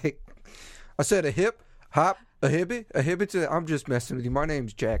 It's like, I said a hip, hop, a hibbit to. I'm just messing with you. My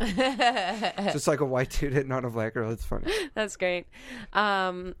name's Jack. So it's like a white dude hitting on a black girl. It's funny. That's great.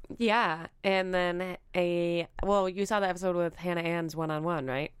 Yeah. And then you saw the episode with Hannah Ann's one-on-one,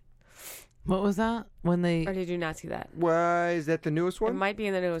 right? What was that? When they Or did you not see that? Why is that the newest It one? might be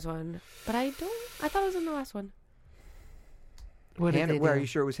in the newest one. But I thought it was in the last one. what did Hannah, they where are do? you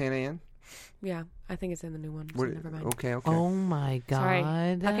sure it was Hannah Ann? Yeah. I think it's in the new one. So What- never mind. Okay. Oh my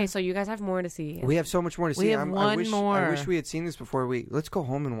god! Sorry. Okay, so you guys have more to see. We have so much more to see. We have I one wish, more. I wish we had seen this before let's go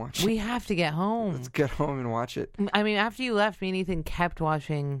home and watch it. we have to get home. Let's get home and watch it. I mean, after you left, me and Ethan kept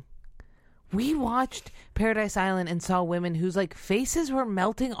watching. We watched Paradise Island and saw women whose like faces were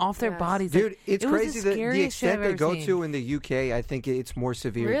melting off their Yes. bit. Dude, it's it was crazy the that the scariest shit extent I've they ever go seen. to in the UK. I think it's more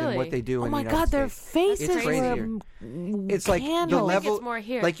severe than Really? what they do Oh in my the god, United their States. faces It's were crazier. It's like the candles. level, it's more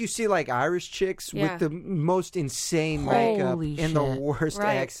here. like you see like Irish chicks Yeah. with the most insane makeup Holy and the shit. worst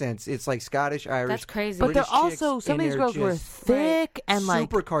Right. accents. It's like Scottish, Irish. That's crazy. But they're British also chicks, some of and these they're girls were just thick and like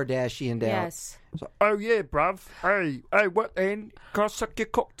super Kardashianed out. Yes. It's like, oh yeah, bruv. Hey, what then? Can I suck your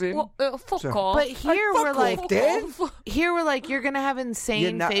cock then? Fuck So- off. But here we're like, Dan. you're gonna have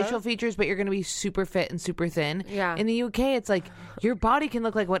insane Yeah, facial features, but you're gonna be super fit and super thin. Yeah. In the UK, it's like your body can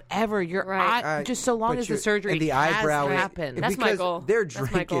look like whatever. Your Right. eye, just so long But as the you're- surgery and the has eyebrow is- happened. That's my because goal. They're That's my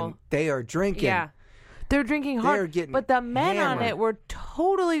drinking. goal. They are drinking. Yeah. They're drinking They're hard, getting but the men on hammered. it were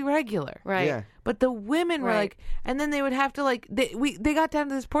totally regular. Right. Yeah. But the women were Right. like, and then they would have to like, they got down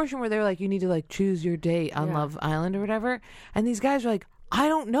to this portion where they were like, you need to like choose your date on Yeah. Love Island or whatever, and these guys were like, I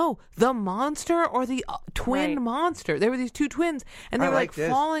don't know, the monster or the twin Right. monster. There were these two twins, and they I were like this.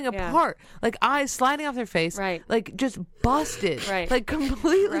 falling Yeah. apart, like eyes sliding off their face, Right. like just busted, Right. like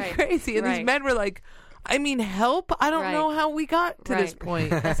completely Right. crazy. And these Right. men were like, I mean, help! I don't Right. know how we got to this Right.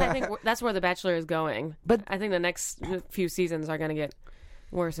 point. I think that's where The Bachelor is going. But- I think the next few seasons are going to get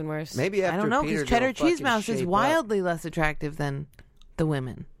worse and worse. Maybe after I don't know Peter, because Cheddar they'll Cheese fucking Mouse is shape up. wildly less attractive than the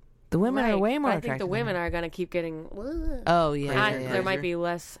women. The women are Right. way more But I attractive. think the than women him. are going to keep getting. Oh yeah, Crazier. yeah, yeah. There might be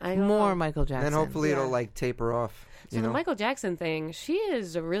less. I don't More know. Michael Jackson. Then hopefully it'll Yeah. like taper off. So You the know? Michael Jackson thing, she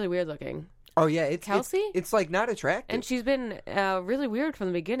is really weird looking, Oh yeah, it's Kelsey? It's like not attractive. and she's been really weird from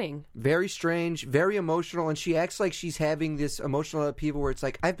the beginning. Very strange, very emotional, and she acts like she's having this emotional upheaval where it's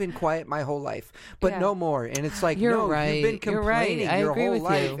like, I've been quiet my whole life, but Yeah. no more. And it's like, You're no, right. you've been You're right. complaining I your agree whole with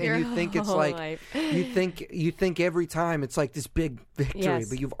life, you. and Your you think it's whole like life. you think every time it's like this big victory, Yes.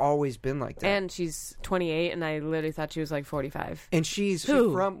 but you've always been like that. And she's 28, and I literally thought she was like 45. And she's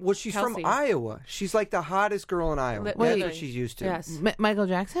Who? she's Kelsey. from Iowa. She's like the hottest girl in Iowa. Li- That's Wait. what she's used to. Yes. Michael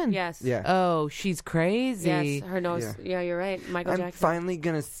Jackson. Yes. Yeah. Oh, she's crazy. Yes. Her nose. Yeah, you're right. Michael I'm Jackson. finally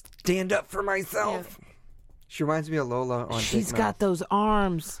gonna stand up for myself. She reminds me of Lola on She's Big got Mouth. those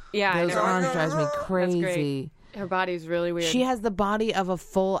arms. Yeah, I those know. arms drives me great. crazy. Her body's really weird. She has the body of a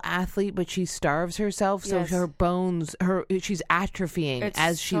full athlete, but she starves herself, so Yes. her bones, she's atrophying It's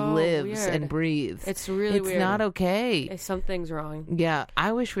as she so lives weird. and breathes. It's really it's weird. not okay. Something's wrong. Yeah,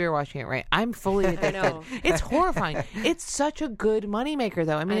 I wish we were watching it right. I'm fully addicted. know. It's horrifying. It's such a good moneymaker,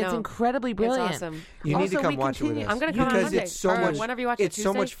 though. I mean, I it's know. incrully brilliant. It's awesome. You need to Also, come we watch it with continue- us. I'm gonna come on because Monday, it's so or much. whenever you watch it, It's so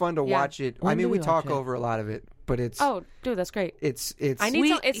Tuesday? much fun to Yeah. watch it. When I mean, do we we talk watch it? over a lot of it, but it's Oh, dude, that's great. it's. I need We-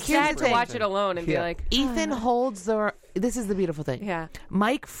 to. It's here's sad the to thing. watch it alone and be Yeah. like, Ethan holds the. This is the beautiful thing. yeah,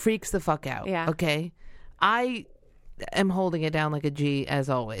 Mike freaks the fuck out. Yeah. Okay. I am holding it down like a G as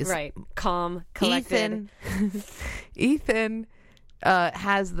always. right, calm, collected. Ethan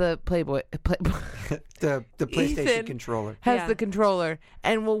has the Playboy the PlayStation Ethan controller. has Yeah. the controller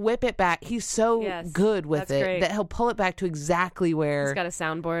and will whip it back. He's so Yes, good with that's it great. that he'll pull it back to exactly where He's got a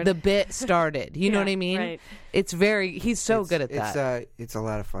soundboard. the bit started. You know Yeah, what I mean? right. It's very. He's so good at that. It's a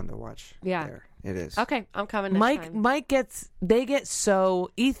lot of fun to watch. Yeah. there. It is. Okay, I'm coming next time. Mike gets. They get so.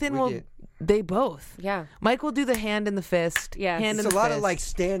 Ethan We will. get- They both. Yeah. Mike will do the hand in the fist. Yes. Hand It's in a the lot of fist. like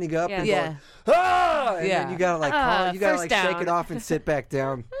standing up and Yeah. going, ah! And Yeah. then you gotta like you gotta first like down. shake it off and sit back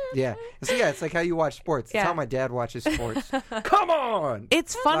down. Yeah. So yeah, it's like how you watch sports. It's Yeah. how my dad watches sports. Come on.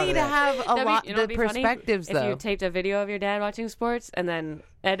 It's funny of to that. have a That'd be- lot you know the what'd be funny? perspectives if though. you taped a video of your dad watching sports and then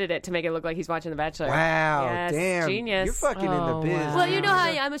edit it to make it look like he's watching The Bachelor. Wow, Yes, damn, genius. you're fucking in the Oh, biz. wow. Well, you know how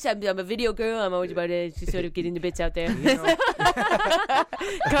I'm a video girl. I'm always about to sort of getting the bits out there.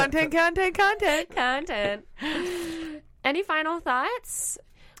 Content. Any final thoughts?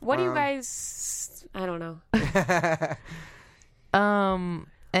 What do you guys? I don't know.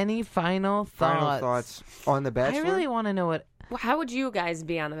 Any final thoughts? Final thoughts on The Bachelor? I really want to know what. How would you guys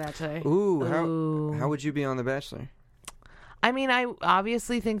be on The Bachelor? Ooh, how would you be on The Bachelor? I mean, I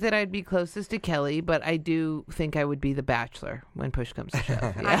obviously think that I'd be closest to Kelly, but I do think I would be the Bachelor when push comes to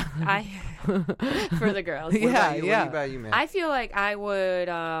shove. Yeah. I for the girls. What Yeah, about you? yeah. What about you, man? I feel like I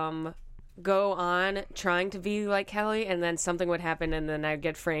would go on trying to be like Kelly, and then something would happen, and then I'd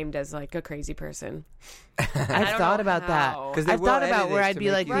get framed as like a crazy person. I've don't thought know about how. that. 'Cause they I've will thought edit about it where to I'd be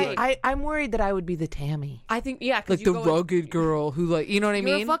make like, you Right. I'm worried that I would be the Tammy. I think, yeah, because Like the rugged girl who, like, you know what I You're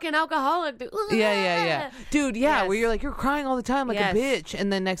mean? a fucking alcoholic. Dude. Yeah. Dude, yeah, Yes. where you're like, you're crying all the time like Yes. a bitch.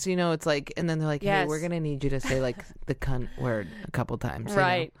 And then next thing you know, it's like, and then they're like, hey, Yes. we're going to need you to say, like, the cunt word a couple times. you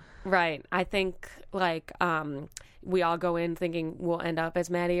know? Right. I think like we all go in thinking we'll end up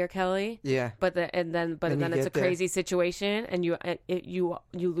as Maddie or Kelly. yeah. But then Then it's you a get there. crazy situation, and you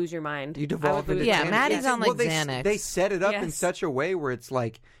lose your mind. You I devolve would into lose Yeah, my mind. Maddie's on, like, well, Xanax. They set it up in Yes. such a way where it's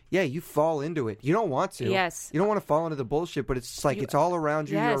like, yeah, you fall into it. You don't want to. Yes. You don't want to fall into the bullshit, but it's just like it's all around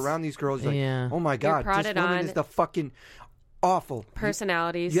you. Yes. You're around these girls. You're like, Yeah. oh my God, this prodded woman on. is the fucking awful.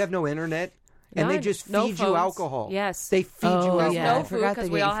 Personalities. You have no internet, and they None. just feed No you phones. alcohol. Yes. They feed you Oh, alcohol. There's yeah, I no food forgot because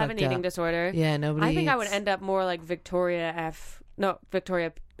they we get all you have an fucked eating up. disorder. Yeah, nobody I think I would eats. end up more like Victoria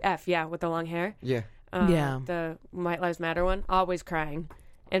F, yeah, with the long hair. Yeah. Yeah. The White Lives Matter one. Always crying.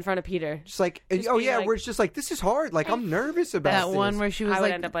 in front of Peter. Just like, Just oh being yeah, like- where it's just like, this is hard. Like, I'm nervous about That this. one where she was I would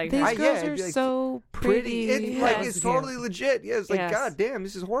like, end up like these her. girls it'd are be like, so pretty. It's like, Yes. it's totally legit. Yeah, it's like, Yes. God damn,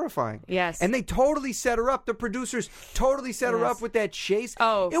 this is horrifying. Yes. And they totally set her up. The producers totally set her Yes. up with that chase.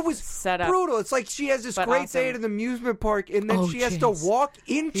 Oh, it was set up. brutal. It's like she has this But great awesome. day at an amusement park, and then Oh, she has to chase. walk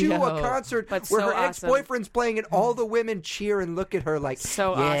into Yo. a concert But where so her awesome. ex-boyfriend's playing, and all the women cheer and look at her like,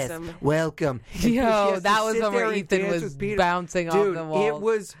 So yes, awesome. welcome. And she Yo, has to that was sit when there where and Ethan dance was with Peter. bouncing off Dude, the walls. it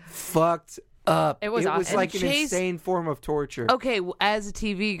was fucked up. It was It was awesome. like And an Chase- insane form of torture. Okay, as a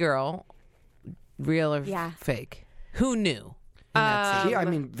TV girl, real or Yeah. fake? Who knew? in that scene? Yeah, I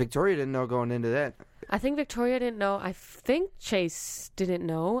mean, Victoria didn't know going into that. I think Victoria didn't know. I think Chase didn't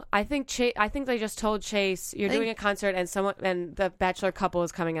know. I think they just told Chase, "You're I think- doing a concert, and the Bachelor couple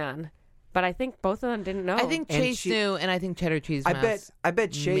is coming on." But I think both of them didn't know. I think And Chase she- knew, and I think Cheddar Cheese I Mouse. bet maybe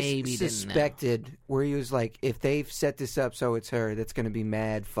Chase didn't know. suspected where he was like, if they've set this up so it's her, that's going to be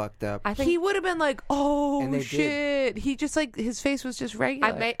mad fucked up. I think He would have been like, And "Oh they did. shit!" He just like his face was just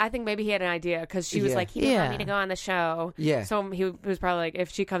regular. I think maybe he had an idea because she was Yeah. like, "He didn't want Yeah. me to go on the show." Yeah. So he was probably like,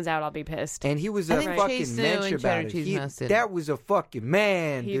 "If she comes out, I'll be pissed." And he was I a think fucking Chase knew mensch and about Cheddar it. Cheese Mouse didn't. That was a fucking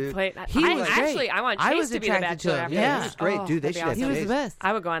man, He dude. played. He I was actually, great. I want I Chase was to be the attracted to Bachelor. him. after Yeah. He was great, Oh, dude. They that'd be should have he was Chase. the best.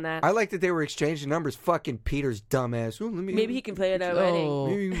 I would go on that. I like that they were exchanging numbers. Fucking Peter's dumbass. Ooh, let me, Maybe he can play at our wedding. Oh.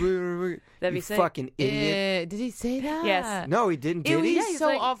 That'd be you sick. fucking idiot. Did he say that? Yes. No, he didn't. It Did was he? he's so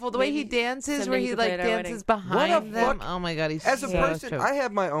like, awful. The way he maybe dances, someday where he he could play like at our dances wedding. behind them. fuck- Oh my god, he's As a so person, true. I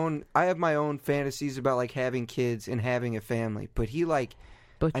have my own fantasies about like having kids and having a family. But he like,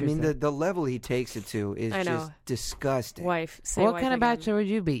 I Butchers mean, it. the level he takes it to is I know. just disgusting. Wife. Say What wife kind of again. bachelor would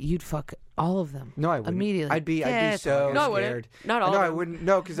you be? You'd fuck all of them. No, I wouldn't. Immediately. I'd be Get so No, I scared. wouldn't. Not all No, of I them. wouldn't.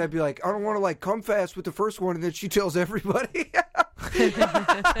 No, because I'd be like, I don't want to like come fast with the first one, and then she tells everybody.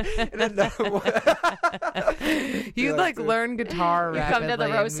 And then, You'd like learn guitar. You come to the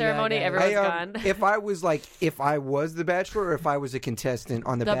rapidly rose and be ceremony, like, everyone's gone. if I was the Bachelor, or if I was a contestant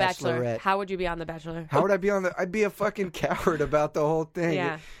on the The Bachelor. Bachelorette, How would you be on The Bachelor? how would I be on the? I'd be a fucking coward about the whole thing.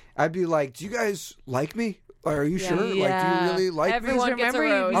 Yeah. I'd be like, do you guys like me? Are you sure? Like, do you Yeah. really like Everyone me? gets a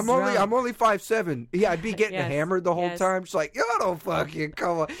remember rose. you- I'm only 5'7". Yeah, I'd be getting Yes. hammered the whole Yes. time. Just like, you don't fucking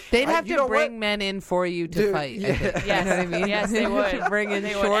come on. They'd have you to know bring what? men in for you to Dude, fight. I yeah. think. Yes. You know what I mean? Yes, they would. bring in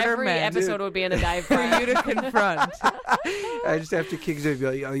They would. shorter Every men episode would be in a dive for bar. you to confront. I just have to kick it and be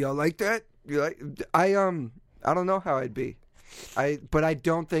like, yo, y'all like that? You like? I don't know how I'd be. But I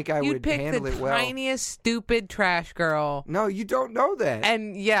don't think I You'd would pick handle the it well. tiniest, stupid trash girl. No, you don't know that.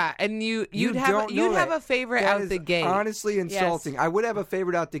 And yeah, and you'd don't have know have that. a favorite That out is the gate. honestly insulting. I would have a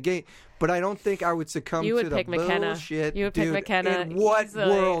favorite out the gate, but I don't think I would succumb You to would the pick McKenna. bullshit. You would pick Dude, McKenna in what easily.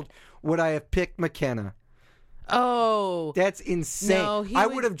 world would I have picked McKenna? Oh, That's insane. No, he I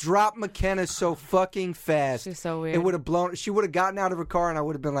would- would have dropped McKenna so fucking fast. She's so weird. It would have blown. She would have gotten out of her car, and I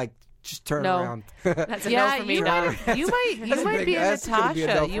would have been like, just turn No. around. That's a yeah. no for me, you dog. might, you might, That's you a might big- be a that's gonna be a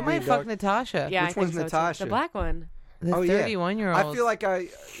no Natasha. for You me, might fuck dog. Natasha. Yeah, Which I think one's so, too. Natasha? The black one. The Oh, yeah. 31-year-old. I feel like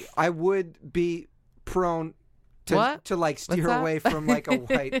I would be prone to What? to like steer What's that? away from like a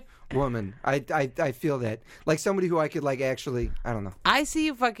white woman. I feel that like somebody who I could like actually I don't know I see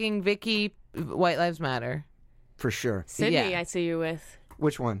you fucking Vicky. White Lives Matter. for sure. Sydney, Yeah. I see you with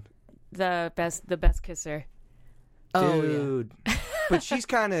Which one, the best kisser. Oh, yeah. dude? But she's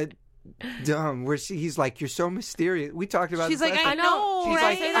kind of dumb. Where he's like, you're so mysterious. We talked about. She's this like, last I time. know, She's right?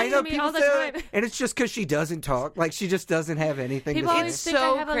 like, Say that I to know me people all the say time. that, and it's just because she doesn't talk. Like she just doesn't have anything People to always say. think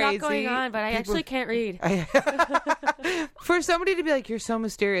so I have a lot going crazy. on, but I actually can't read. For somebody to be like, you're so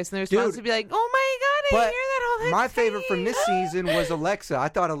mysterious, and the response Dude. to be like, oh my god, I But hear that all the my time. favorite from this season was Alexa. I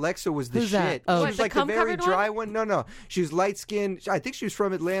thought Alexa was the Who's shit. that? Oh. She What, was the like the very cum-covered dry one. No. She was light skinned. I think she was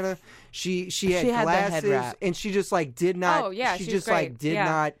from Atlanta. She had She had the head glasses wrap. and she just like did not. Oh, yeah, she she just was like great. did Yeah.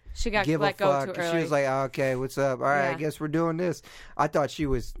 not. She got give let a go fuck. too She early. was like, oh, okay, what's up? All right, I Yeah. guess we're doing this. I thought she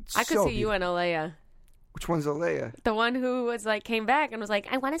was. I could so see you beautiful. and Alea. Which one's Alea? The one who was like came back and was like,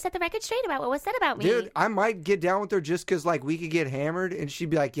 I want to set the record straight about what was said about me. Dude, I might get down with her just because like we could get hammered and she'd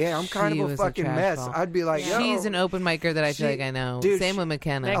be like, yeah, I'm kind She of a was a fucking trash mess. ball. I'd be like, yo. She's an open micer that I feel She- like I know. dude, Same she- with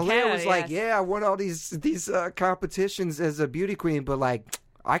McKenna. Meg- Alea was Yeah, like, yes. yeah, I won all these competitions as a beauty queen, but like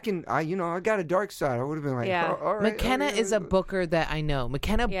I got a dark side. I would have been like, Yeah. oh, all right, McKenna okay, is a booker that I know.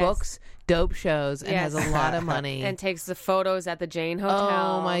 McKenna Yes. books dope shows and Yes. has a lot of money. and takes the photos at the Jane Hotel.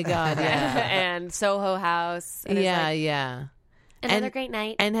 oh my god, yeah. and Soho House. And is yeah, like, yeah. Another And- great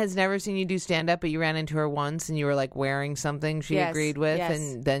night. And has never seen you do stand up, but you ran into her once and you were like wearing something she Yes, agreed with, yes.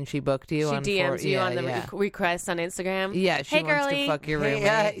 and then she booked you she on DMs you yeah, on the yeah. request on Instagram. Yeah, she Hey, wants girly. to fuck your Hey,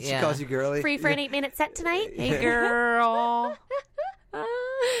 roommate. she calls you girly. Free for an 8-minute set tonight? Hey girl.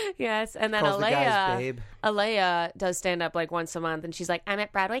 Yes, and then Calls the guys babe. Alea does stand up like once a month, and she's like, "I'm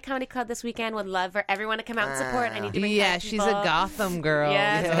at Broadway Comedy Club this weekend. Would love for everyone to come out and support. I need to bring Yeah, back she's people." a Gotham girl.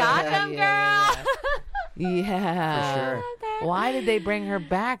 Yes, Gotham girl. Yeah. For sure. Why did they bring her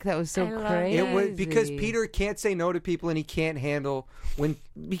back? That was so I love crazy. It was because Peter can't say no to people, and he can't handle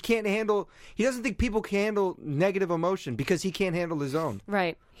He doesn't think people can handle negative emotion because he can't handle his own.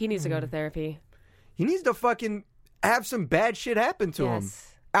 Right. He needs to go to therapy. He needs to fucking have some bad shit happen to him. Yes.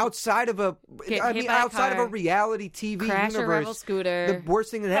 Outside of a, Get I hit mean, by a outside of car, a reality TV crash a universe, rebel scooter. the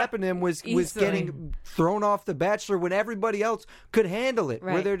worst thing that happened to him was Easily. getting thrown off The Bachelor when everybody else could handle it.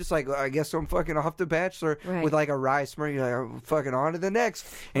 Where Right. they're just like, I guess I'm fucking off The Bachelor Right. with like a wry smirk. You're like, I'm fucking on to the next,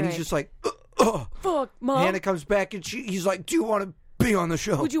 and he's Right. just like, Fuck, Mom. Hannah comes back and he's like, do you want to be on the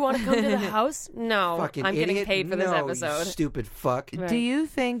show? Would you want to come to the house? No. Fucking I'm getting idiot. paid for this No, you episode. stupid fuck. Right. Do you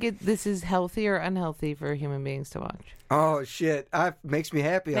think this is healthy or unhealthy for human beings to watch? Oh shit! Makes me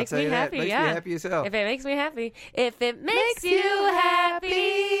happy. Makes I'll tell me you happy, that. Makes yeah. me happy as hell. If it makes me happy. If it makes you happy.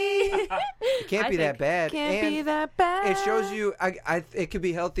 It can't be that bad. Can't and be that bad. It shows you. It could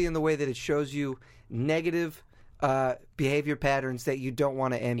be healthy in the way that it shows you negative behavior patterns that you don't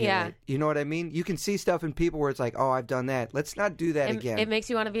want to emulate. Yeah. You know what I mean? You can see stuff in people where it's like, oh, I've done that. Let's not do that again. It makes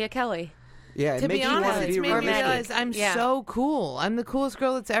you want to be a Kelly. yeah, it To makes be you want honest, to it's be made me realistic. realize I'm Yeah. so cool. I'm the coolest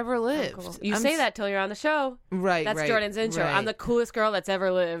girl that's ever lived. Cool. You I'm say that till you're on the show. Right, That's right, Jordan's intro. right. I'm the coolest girl that's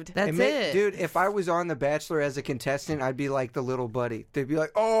ever lived. That's it. Dude, if I was on The Bachelor as a contestant, I'd be like the little buddy. They'd be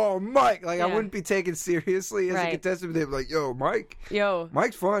like, oh, Mike. Like, I Yeah. wouldn't be taken seriously as a Right. contestant. They'd be like, yo, Mike. Yo,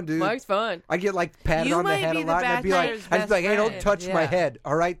 Mike's fun, dude. Mike's fun. I get like patted You on the might head be a the lot, and I'd be like, Bachelor's I'd be like, hey, don't best touch friend. my Yeah. head,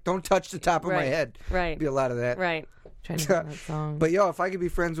 all right? Don't touch the top of my Right. head. Right. Be a lot of that. Right. Trying to sing that song. But yo, if I could be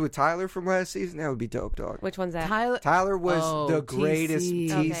friends with Tyler from last season, that would be dope, dog. Which one's that? Tyler was Oh, the greatest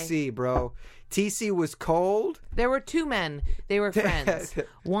TC. TC, bro. TC was cold. There were two men. They were friends.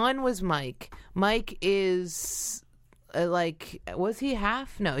 One was Mike. Mike is was he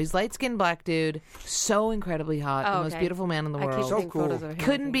half? No, he's light skinned black dude. So incredibly hot. Oh, the most okay. beautiful man in the I keep world. So seeing cool. photos of him.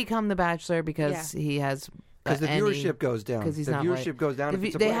 Couldn't become the Bachelor because he has Because the any- viewership goes down. 'cause he's the not viewership white. goes down. The If vi-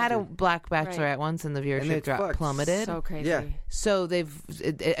 it's a they black had a dude. black bachelor Right. at once, and the And viewership it's dropped fucked. plummeted. So crazy. Yeah. So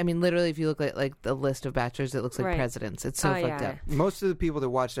I mean, literally, if you look at like the list of bachelors, it looks like Right. presidents. It's so Oh, fucked yeah. up. Most of the people that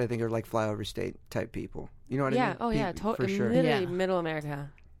watched it, I think, are like flyover state type people. You know what I Yeah. mean? Oh, yeah. For sure. Literally Yeah. middle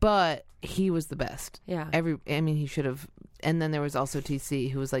America. But he was the best. Yeah. He should have. And then there was also TC,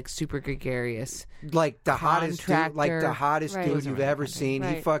 who was like super gregarious. Like the hottest dude, like the Contractor. hottest Right. dude Wasn't you've really a ever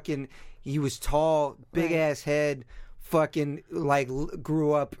contractor. seen. He was tall, big Right. ass head, fucking like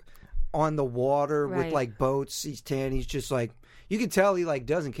grew up on the water with Right. like boats. He's tan. He's just like, you can tell he like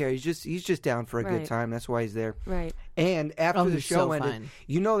doesn't care. He's just down for a good Right. time. That's why he's there. Right. And after the he's show so ended, fine.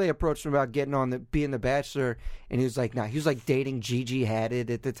 you know, they approached him about getting on being the Bachelor, and he was like, "Nah." He was like dating Gigi Hadid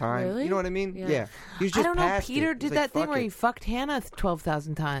at the time. Really? You know what I mean? Yeah. He was just I don't know. past Peter it. did He's that like, thing "Fuck where it." he fucked Hannah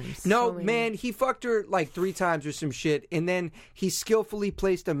 12,000 times. No, So many. man, he fucked her like 3 times or some shit, and then he skillfully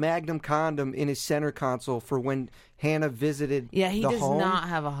placed a Magnum condom in his center console for when Hannah visited. Yeah, he the does home. not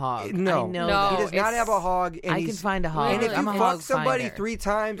have a hog. No, I know No, that. he does not it's- have a hog. And I he's, can find a hog. And if I'm you a fuck hog somebody finder. 3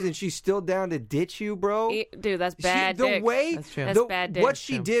 times and she's still down to ditch you, bro. Dude, that's bad. The dick. way That's true. That's the- bad dick. what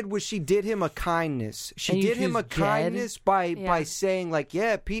she True. did was she did him a kindness. She And you did him a choose dead? kindness by Yeah. saying like,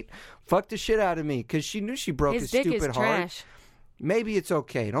 "Yeah, Pete, fuck the shit out of me," because she knew she broke His his dick stupid is heart. trash. Maybe it's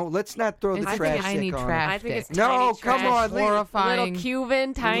okay. No, let's not throw the It's trash a tiny stick on trash it. I think dick. it's No, tiny come trash. on, leave it. Horrifying. Little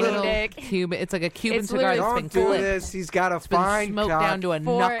Cuban tiny Little dick. Cuban. It's like a Cuban It's cigar. literally- that's Don't been do clipped. this. He's got a It's been fine smoked cock. down to a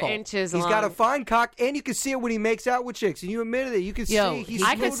 4 knuckle. inches He's long. got a fine cock, and you can see it when he makes out with chicks. And you admitted it. You can Yo, see. He's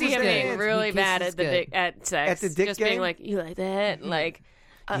I could smooth see with him his being hands. really He bad kisses at the good. dick at sex. At the dick just game? being like, you like that? Like,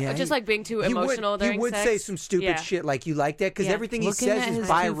 Yeah, just he- like being too he emotional would, during He would sex. say some stupid Yeah. shit like, "You like that?" Because Yeah. everything he Looking says at is his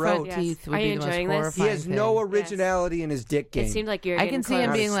by two front rote. Yes. teeth would Are be you the most enjoying this? horrifying He has no thing. originality in his dick game. It seemed like you're I getting can see him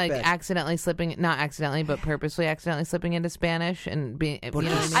close. being like Respect. accidentally slipping, not accidentally, but purposely accidentally slipping into Spanish and being. You know what I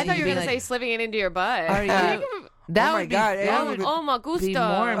mean? I thought you were Being going to like, say slipping it into your butt. Are you? That Oh my would be, God, that Ellen would would- Oh, my gusto. be more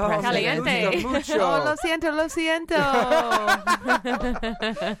Oh, impressive. Caliente. me gusta mucho. Oh, lo siento, lo siento.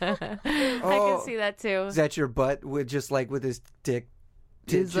 I Oh, can see that too. Is that your butt with just like with his dick?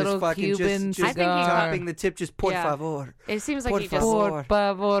 His little Cuban just cigar. topping the tip. Just por Yeah. favor, It seems like Por he just. favor. Por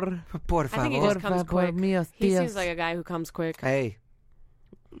favor. por I think he favor. just comes Por quick. favor, míos He tíos. seems like a guy who comes quick. Hey,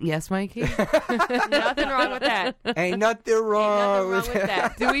 Yes, Mikey? Nothing wrong with that. ain't nothing wrong, Nothing wrong with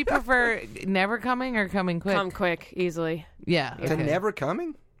that. Do we prefer never coming or coming quick? Come quick, easily. Yeah. To okay. never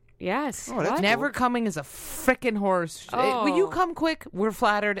coming? Yes. Oh, that's What? Never coming is a freaking horse. Oh. When you come quick, we're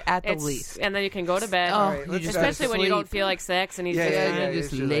flattered at the It's- least. And then you can go to bed. Oh, right, you let's just go to Especially when you don't sleep. feel like sex and he's Yeah, just yeah, fine. yeah. You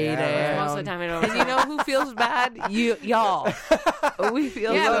just It's just lay like, down. Most of the time I don't. And you know who feels bad? Y'all. We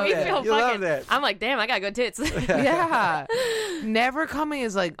feel Yeah, love but we that. feel You love fucking. that. I'm like, damn, I got good tits. Yeah. Never coming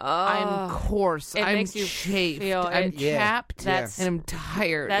is like, I'm coarse. It I'm makes you chafed. feel- I'm it- Yeah. chapped. That's- and I'm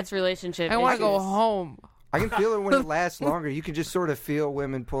tired. That's relationship. I want to go issues. home. I can feel it when it lasts longer. You can just sort of feel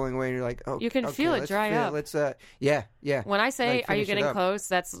women pulling away, and you're like, oh, You can okay, feel it let's dry up. Let's, yeah. When I say, Like, "Are you finish it getting up. close?"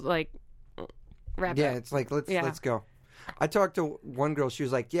 That's like, wrap it Yeah, up. it's like let's Yeah. go. I talked to one girl. She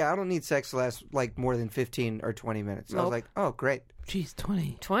was like, "Yeah, I don't need sex to last like more than 15 or 20 minutes." I was Nope. like, "Oh, great. Jeez,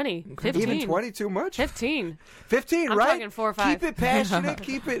 20. 20, 15. Even 20 too much? 15. 15, I'm right? talking 4 or 5. Keep it passionate.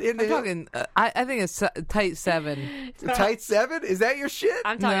 Keep it in I'm the talking, I think it's tight 7. tight 7. Is that your shit?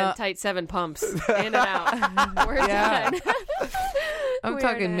 I'm talking No. tight 7 pumps in and out. We're Yeah. done. I'm We're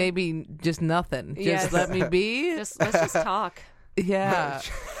talking done. maybe just nothing. Just Yes. let me be. Let's just talk. Yeah.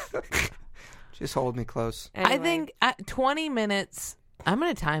 Just hold me close. I Anyway. think at 20 minutes, I'm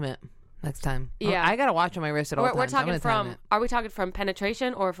going to time it next time. Yeah. I got to watch on my wrist at all We're times. I'm talking gonna time from. it. Are we talking from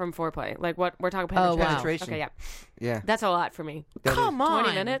penetration or from foreplay? Like what we're talking Oh, penetration. wow. Penetration. Okay, yeah, Yeah. that's a lot for me. That Come is- on.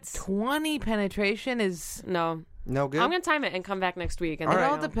 20 minutes? 20 penetration is. No, No good. I'm gonna time it and come back next week. And All then It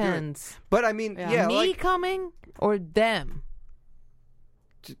right. all I'll know. depends. But I mean, Yeah. yeah, Me like coming or them?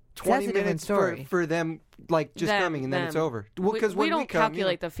 20 That's a different minutes story. for them, like just Them, coming and then it's them. over. Well, because we when don't we come,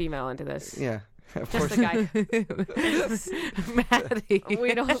 calculate the female into this. Yeah, of Just course. the guy. Maddie.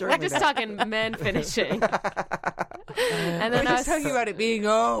 We don't. We're Certainly just not. talking men finishing. And We're then just us talking about it being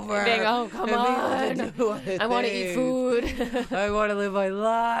over. being, oh, come And being on. able to do other I want to eat things. food. I want to live my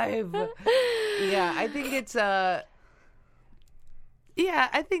life. Yeah, I think it's yeah,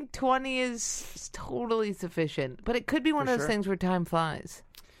 I think 20 is totally sufficient, but it could be one For of those sure. things where time flies.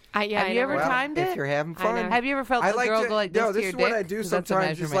 Yeah, Have I you know. ever Well, timed if it? you're having I fun, know. Have you ever felt I the like girl to. go like no, this this to is your what I dick? do 'Cause that's a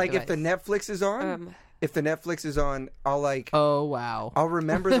sometimes. Is measurement like if the device. Netflix is on, if the Netflix is on, I'll like Oh wow, I'll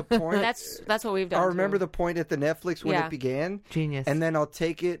remember the point. That's what we've done. I'll remember too. the point at the Netflix when Yeah. it began. genius. And then I'll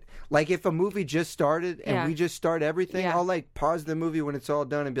take it, like if a movie just started and Yeah. we just start everything, Yeah. I'll like pause the movie when it's all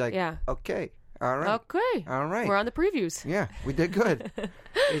done and be like, Yeah. okay, all right, Okay. all right. We're on the previews. Yeah, we did good.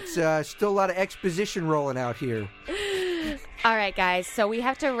 It's still a lot of exposition rolling out here. All right, guys. So we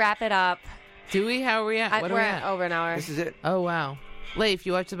have to wrap it up. do we? How are we at? What are We're we at at? over an hour. This is it. Oh wow, Leif,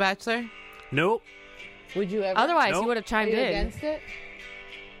 you watch The Bachelor? Nope. Would you ever? Otherwise, Nope. he would have Are chimed you in. against it?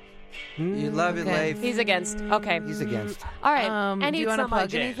 You love it, Okay. Leif. He's against. Okay. He's against. All right. Do Any you want to some plug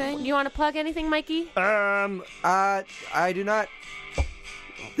idea? anything? You want to plug anything, Mikey? I do not.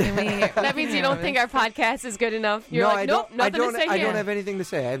 Can we hear- That means you don't think our podcast is good enough. You're no, like, I nope, don't. nothing I don't. to say I here. don't have anything to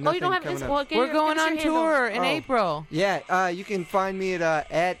say. I have Oh, nothing you don't have coming this? up. Well, We're going give us on your handle. tour in Oh. April. Yeah, you can find me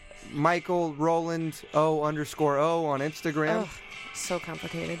at Michael Roland O_O on Instagram. Ugh, so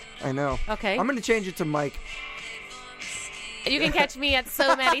complicated. I know. Okay. I'm going to change it to Mike. You can catch me at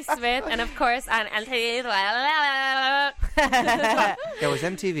So Maddie Smith, and of course on MTV. That was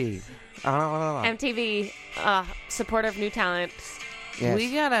MTV. MTV, supporter of new talent. Yes.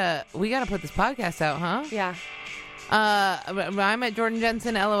 We gotta put this podcast out, huh? Yeah. I'm at Jordan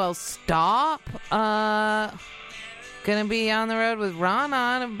Jensen. LOL. Stop. Gonna be on the road with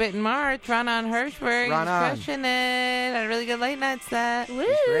Ronan a bit in March. Ronan Hirschberg. He's Ronan. crushing it. Had a really good late night set. Woo!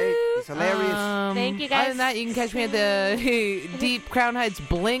 He's great. He's hilarious. Thank you, Other guys. than that, you can catch me at the Deep Crown Heights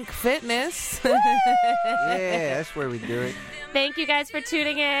Blink Fitness. Yeah, that's where we do it. Thank you guys for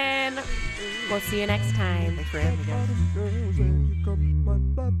tuning in. We'll see you next time. Thanks for having me, guys. Girls, and here come my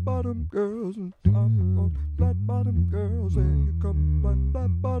flat bottom girls, and I'm on flat bottom girls, and here come my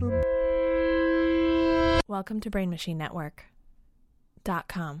flat bottom. Welcome to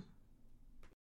BrainMachineNetwork.com.